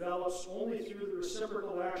spirit develops only through the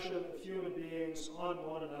reciprocal action of human beings on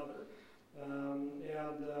one another." And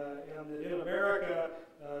in America,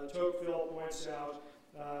 Tocqueville points out,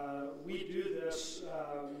 we do this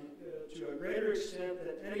to a greater extent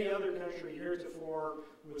than any other country heretofore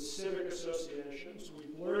with civic associations. We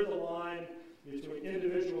blur the line between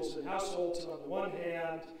individuals and households on the one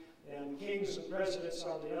hand and kings and presidents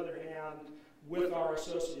on the other hand with our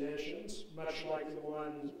associations, much like the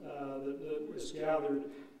one that was gathered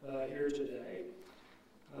here today.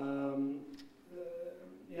 And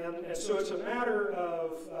so it's a matter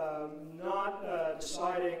of not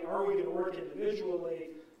deciding, are we going to work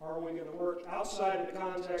individually? Are we going to work outside the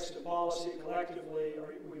context of policy collectively?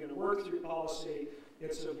 Are we going to work through policy?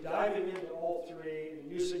 It's of diving into all three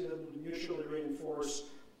and using them to mutually reinforce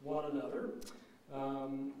one another.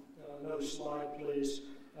 Another slide, please.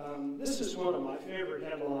 This is one of my favorite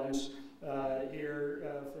headlines here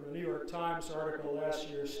from a New York Times article last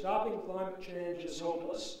year. "Stopping climate change is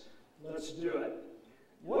hopeless. Let's do it."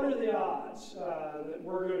 What are the odds that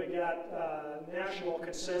we're going to get national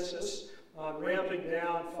consensus on ramping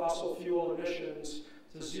down fossil fuel emissions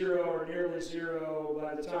to zero or nearly zero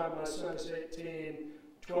by the time my son is 18,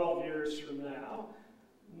 12 years from now?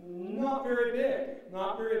 Not very big,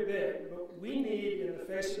 not very big, but we need, in the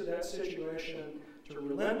face of that situation, to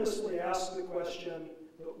relentlessly ask the question,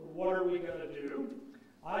 but what are we going to do?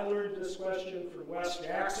 I learned this question from Wes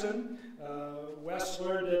Jackson. Wes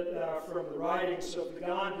learned it from the writings of the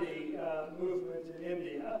Gandhi movement in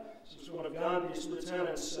India. This was one of Gandhi's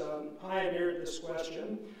lieutenants, pioneered this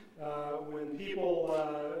question. When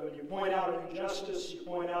you point out an injustice, you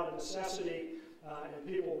point out a necessity, and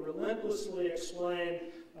people relentlessly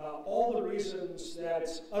explain all the reasons that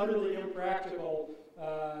it's utterly impractical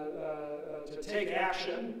to take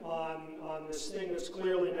action on this thing that's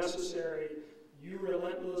clearly necessary. You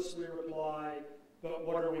relentlessly reply, but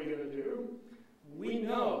what are we going to do? We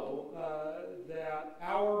know that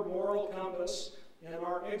our moral compass and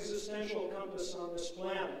our existential compass on this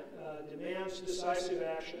planet demands decisive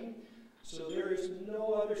action, so there is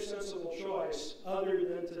no other sensible choice other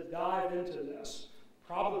than to dive into this.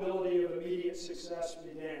 Probability of immediate success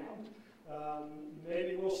be damned.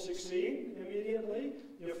 Maybe we'll succeed immediately.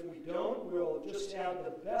 If we don't, we'll just have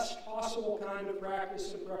the best possible kind of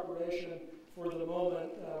practice and preparation for the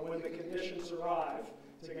moment when the conditions arrive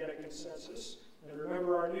to get a consensus. And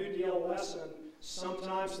remember our New Deal lesson,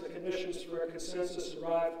 sometimes the conditions for a consensus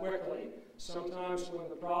arrive quickly. Sometimes when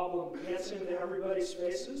the problem gets into everybody's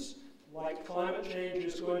faces, like climate change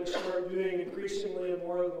is going to start doing increasingly in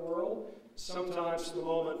more of the world, sometimes the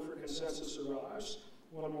moment for consensus arrives.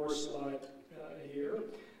 One more slide here.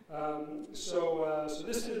 So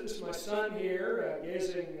this is my son here,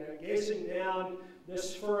 gazing down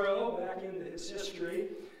this furrow back into his history.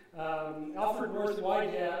 Alfred North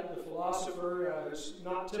Whitehead, the philosopher, who's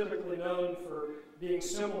not typically known for being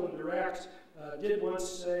simple and direct, did once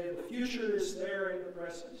say, "The future is there in the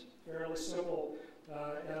present." Fairly simple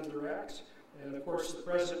and direct. And of course, the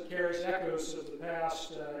present carries echoes of the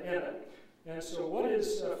past in it. And so what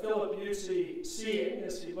is Philip Iutzi seeing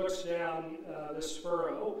as he looks down this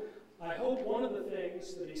furrow? I hope one of the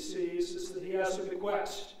things that he sees is that he has a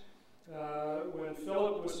bequest. When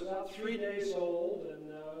Philip was about 3 days old,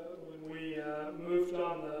 and when we moved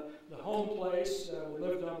on the home place, we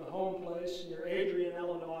lived on the home place near Adrian,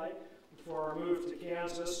 Illinois, before our move to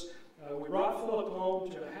Kansas. We brought Philip home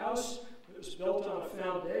to a house that was built on a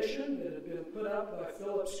foundation that had been put up by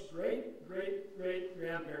Philip's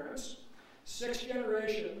great-great-great-grandparents. 6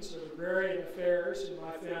 generations of agrarian affairs in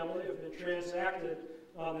my family have been transacted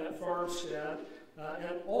on that farmstead,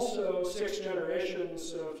 and also 6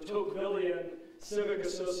 generations of Tocquevillian civic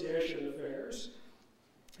association affairs.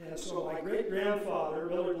 And so my great-grandfather,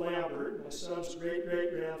 Millard Lambert, my son's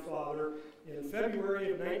great-great-grandfather, in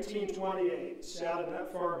February of 1928, sat in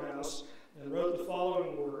that farmhouse and wrote the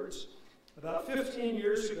following words. About 15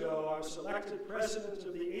 years ago, I was elected president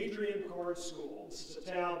of the Adrian Corn School. This is a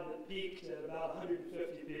town that peaked at about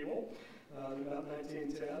 150 people in about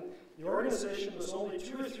 1910. The organization was only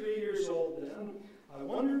 2 or 3 years old then. I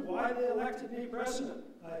wondered why they elected me president.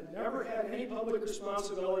 I had never had any public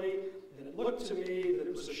responsibility, and it looked to me that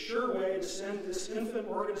it was a sure way to send this infant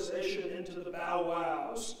organization into the bow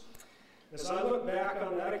wows. As I look back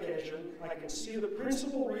on that occasion, I can see the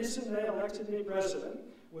principal reason they elected me president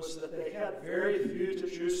was that they had very few to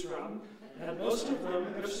choose from, and most of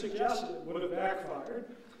them, if suggested, would have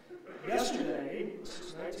backfired. Yesterday, this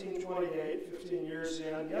is 1928, 15 years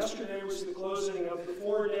in, yesterday was the closing of the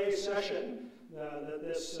 4-day session that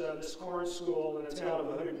this corn school in a town of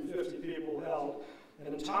 150 people held.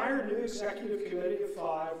 An entire new executive committee of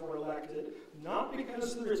 5 were elected, not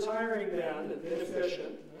because the retiring men had been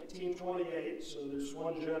efficient, 1928, so there's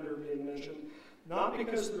one gender being mentioned, not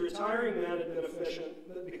because the retiring men had been efficient,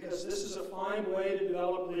 but because this is a fine way to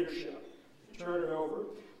develop leadership, turn it over.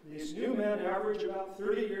 These new men average about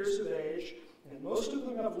 30 years of age, and most of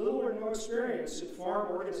them have little or no experience in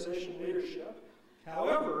farm organization leadership.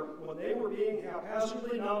 However, when they were being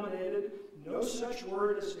haphazardly nominated, no such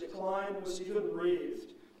word as decline was even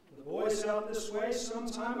breathed. The boys out this way some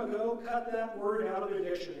time ago cut that word out of their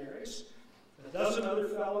dictionaries. A dozen other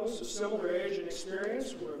fellows of similar age and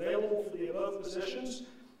experience were available for the above positions,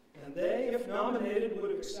 and they, if nominated,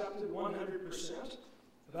 would have accepted 100%.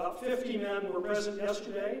 About 50 men were present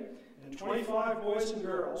yesterday, and 25 boys and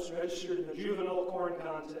girls registered in the juvenile corn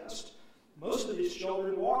contest. Most of these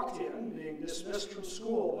children walked in, being dismissed from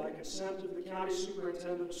school by consent of the county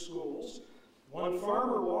superintendent of schools. One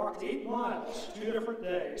farmer walked 8 miles, 2 different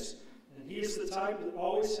days, and he is the type that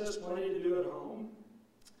always has plenty to do at home.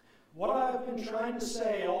 What I've been trying to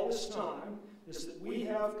say all this time is that we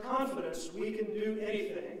have confidence we can do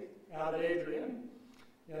anything out at Adrian,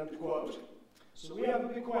 end quote. So we have a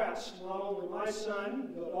bequest, not only my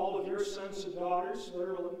son, but all of your sons and daughters,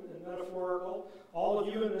 literal and metaphorical, all of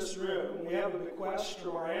you in this room. We have a bequest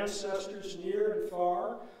from our ancestors near and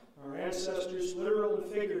far, our ancestors literal and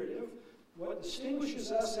figurative. What distinguishes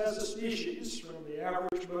us as a species from the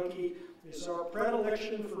average monkey is our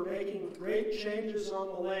predilection for making great changes on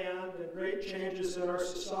the land and great changes in our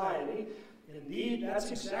society. Indeed,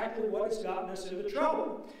 that's exactly what has gotten us into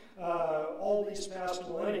trouble all these past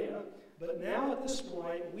millennia. But now at this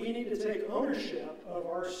point, we need to take ownership of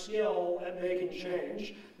our skill at making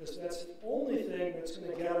change, because that's the only thing that's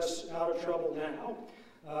going to get us out of trouble now.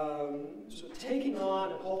 So taking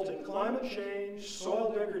on and halting climate change,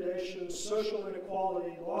 soil degradation, social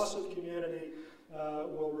inequality, loss of community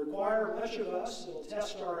will require much of us. It'll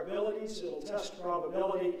test our abilities, it'll test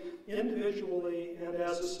probability individually and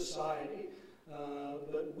as a society.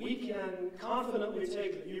 But we can confidently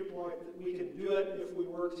take the viewpoint that we can do it if we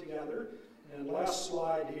work together. And last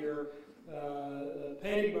slide here, a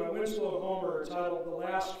painting by Winslow Homer titled "The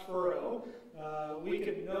Last Furrow." We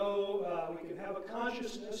can have a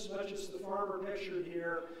consciousness, much as the farmer pictured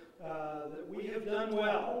here, that we have done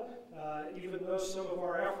well, even though some of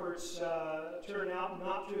our efforts turn out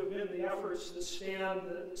not to have been the efforts that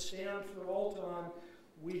stand for Alton.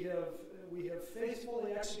 We have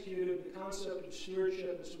faithfully executed the concept of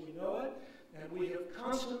stewardship as we know it, and we have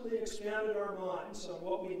constantly expanded our minds on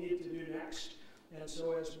what we need to do next. And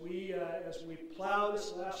so as we plow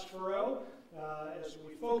this last furrow, as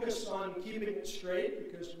we focus on keeping it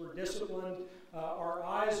straight because we're disciplined, our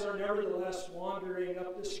eyes are nevertheless wandering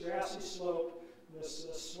up this grassy slope, this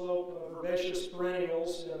slope of herbaceous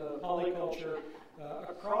perennials in a polyculture,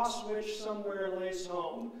 across which somewhere lays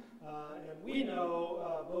home. And we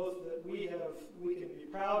know both that we can be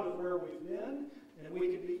proud of where we've been, and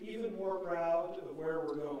we can be even more proud of where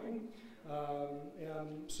we're going.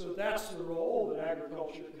 And so that's the role that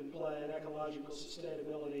agriculture can play in ecological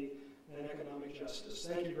sustainability and economic justice.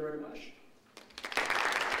 Thank you very much.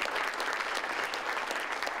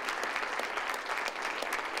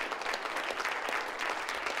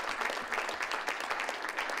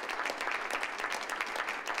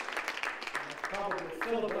 Probably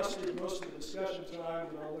filibustered most of the discussion time,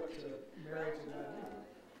 and I'll look to Mary to that.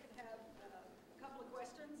 Have a couple of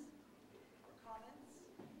questions or comments.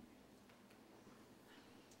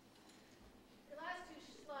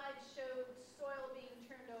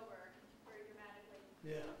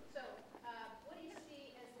 Yeah. So, what do you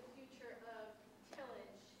see as the future of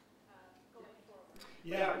tillage going forward?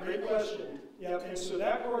 Yeah, great question. Yeah, and so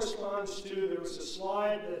that corresponds to, there was a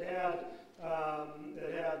slide that had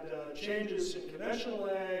changes in conventional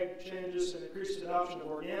ag, changes in increased adoption of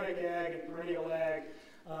organic ag and perennial ag.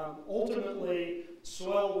 Ultimately,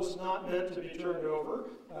 soil was not meant to be turned over,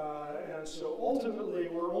 and so ultimately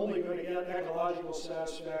we're only going to get ecological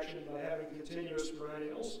satisfaction by having continuous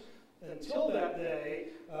perennials. Until that day,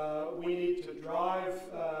 we need to drive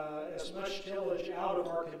as much tillage out of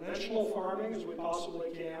our conventional farming as we possibly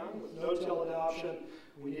can with no-till adoption.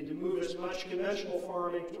 We need to move as much conventional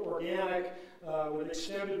farming to organic with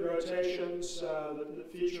extended rotations that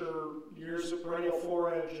feature years of perennial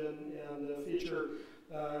forage and feature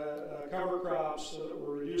cover crops so that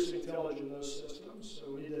we're reducing tillage in those systems.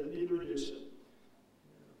 So we need to reduce it.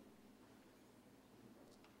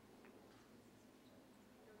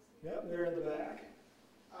 Yep, they're in the back.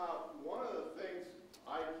 One of the things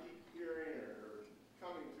I keep hearing or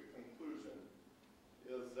coming to conclusion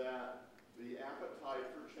is that the appetite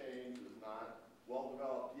for change is not well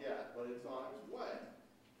developed yet, but it's on its way.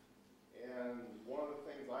 And one of the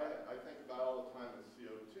things I think about all the time is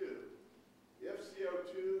CO2. If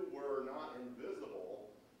CO2 were not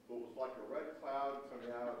invisible, but was like a red cloud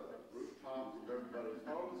coming out of the rooftops of everybody's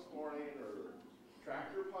home this morning, or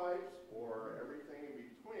tractor pipes, or everything in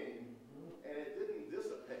between, and it didn't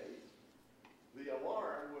dissipate, the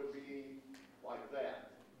alarm would be like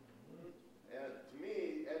that. And to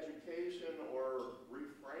me, education or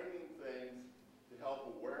reframing things to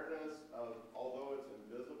help awareness of, although it's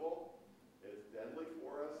invisible, it's deadly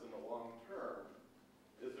for us in the long term.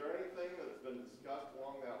 Is there anything that's been discussed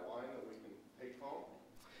along that line that we can take home?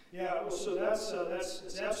 Yeah, well, so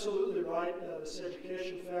that's absolutely right. This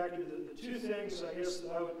education factor. The two things I guess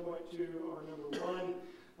that I would point to are, number one,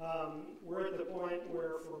 we're at the point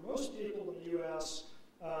where for most people in the U.S.,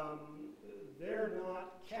 they're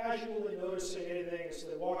not casually noticing anything as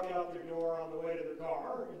they walk out their door on the way to their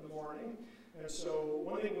car in the morning. And so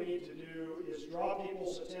one thing we need to do is draw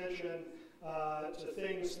people's attention to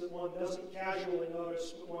things that one doesn't casually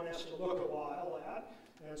notice, but one has to look a while at.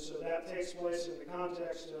 And so that takes place in the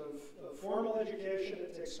context of formal education.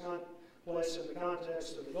 It takes place in the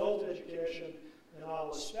context of adult education. And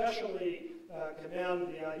I'll especially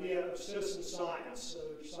commend the idea of citizen science.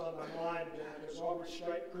 It's on my mind. There's Albert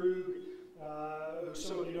Streit-Krug, who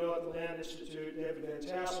some of you know at the Land Institute, David Van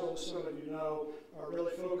Tassel, who some of you know, are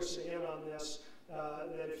really focusing in on this.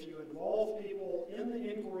 That if you involve people in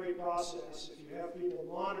the inquiry process, if you have people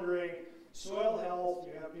monitoring soil health,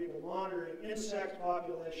 you have people monitoring insect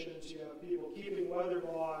populations, you have people keeping weather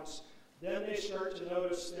logs, then they start to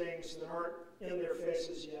notice things that aren't in their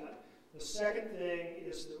faces yet. The second thing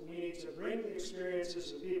is that we need to bring the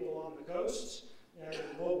experiences of people on the coasts and in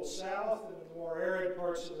the global south and in the more arid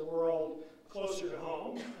parts of the world closer to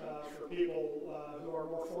home for people who are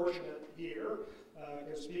more fortunate here,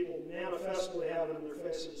 because people manifestly have it in their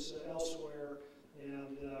faces elsewhere,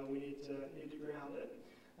 and we need to ground it.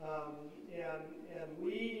 And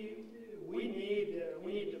we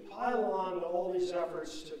need to pile on to all these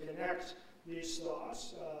efforts to connect these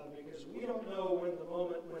thoughts, because we don't know when the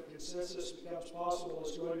moment when consensus becomes possible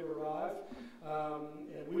is going to arrive,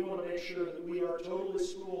 and we want to make sure that we are totally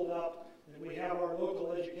spooled up, and we have our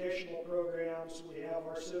local educational programs, we have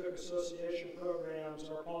our civic association programs,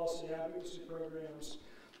 our policy advocacy programs.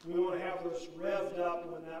 We want to have those revved up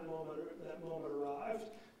when that moment arrived.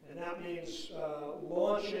 And that means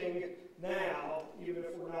launching now, even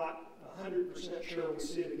if we're not 100% sure we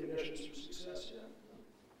see the conditions for success yet.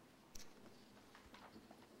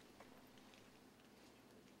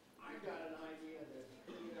 I've got an idea that,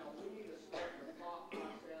 we need to start the thought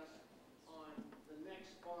process on the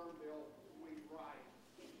next farm bill we write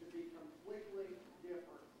to be completely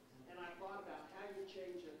different. And I thought about how you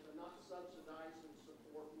change it to not subsidize and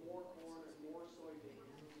support more corn and more soybeans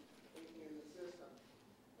in the system.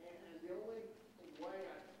 And the only way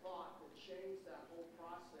I thought to change that whole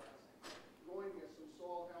process, going to some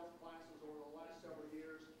soil health classes over the last several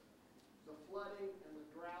years, the flooding and the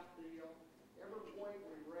drought deal, every point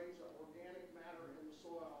we raise the organic matter in the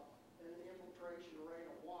soil and the infiltration rate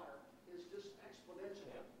of water is just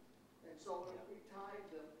exponential. And so if we tied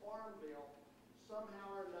the farm bill somehow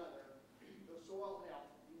or another, the soil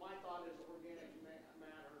health, my thought is organic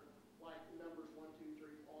matter, like numbers 1, 2,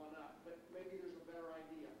 3 on up, but maybe there's a better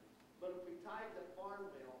idea. But if we tied the farm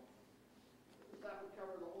bill, that would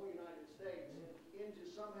cover the whole United States, into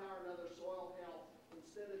somehow or another soil health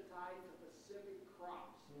instead of tied to specific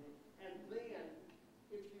crops. And then,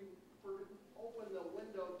 if you open the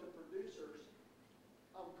window to producers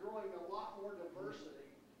of growing having a lot more diversity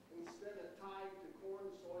instead of tied to corn,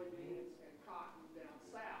 soybeans, and cotton down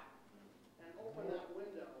south, and open that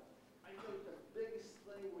window. I think the biggest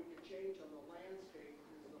thing we could change on the landscape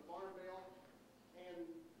is the farm bill, and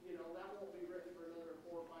that won't be written for another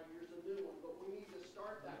 4 or 5 years, a new one, but we need to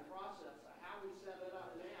start that process of how we set it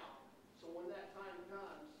up now, so when that time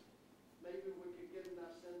comes, maybe we could get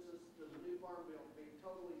enough census to the new farm bill to be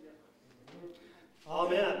totally different.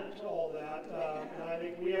 Amen to all that. And I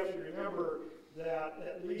think we have to remember that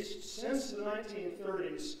at least since the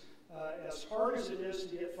 1930s, as hard as it is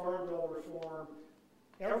to get farm bill reform,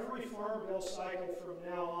 every farm bill cycle from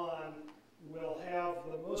now on will have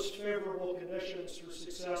the most favorable conditions for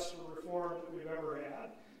successful reform that we've ever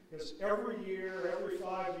had. Because every year, every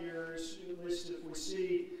 5 years, at least if we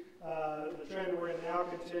see the trend we're in now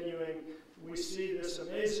continuing, we see this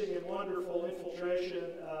amazing and wonderful infiltration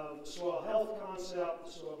of the soil health concept,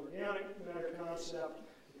 the soil organic matter concept,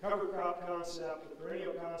 the cover crop concept, the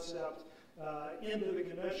perennial concept, into the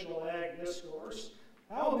conventional ag discourse.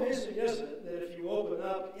 How amazing is it that if you open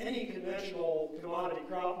up any conventional commodity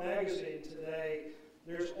crop magazine today,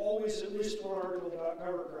 there's always at least one article about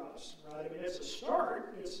cover crops, right? I mean, it's a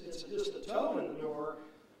start. It's just a toe in the door,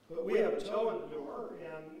 but we have a toe in the door,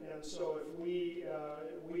 and so if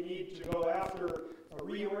we need to go after a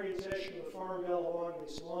reorientation of the farm bill along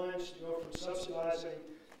these lines, to go from subsidizing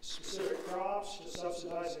specific crops to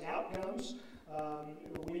subsidizing outcomes.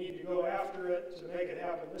 We need to go after it to make it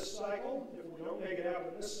happen this cycle. If we don't make it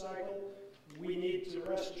happen this cycle, we need to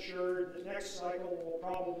rest assured that next cycle will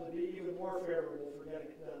probably be even more favorable for getting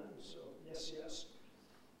it done. So, yes, yes.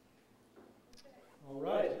 All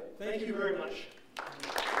right. Thank you very much.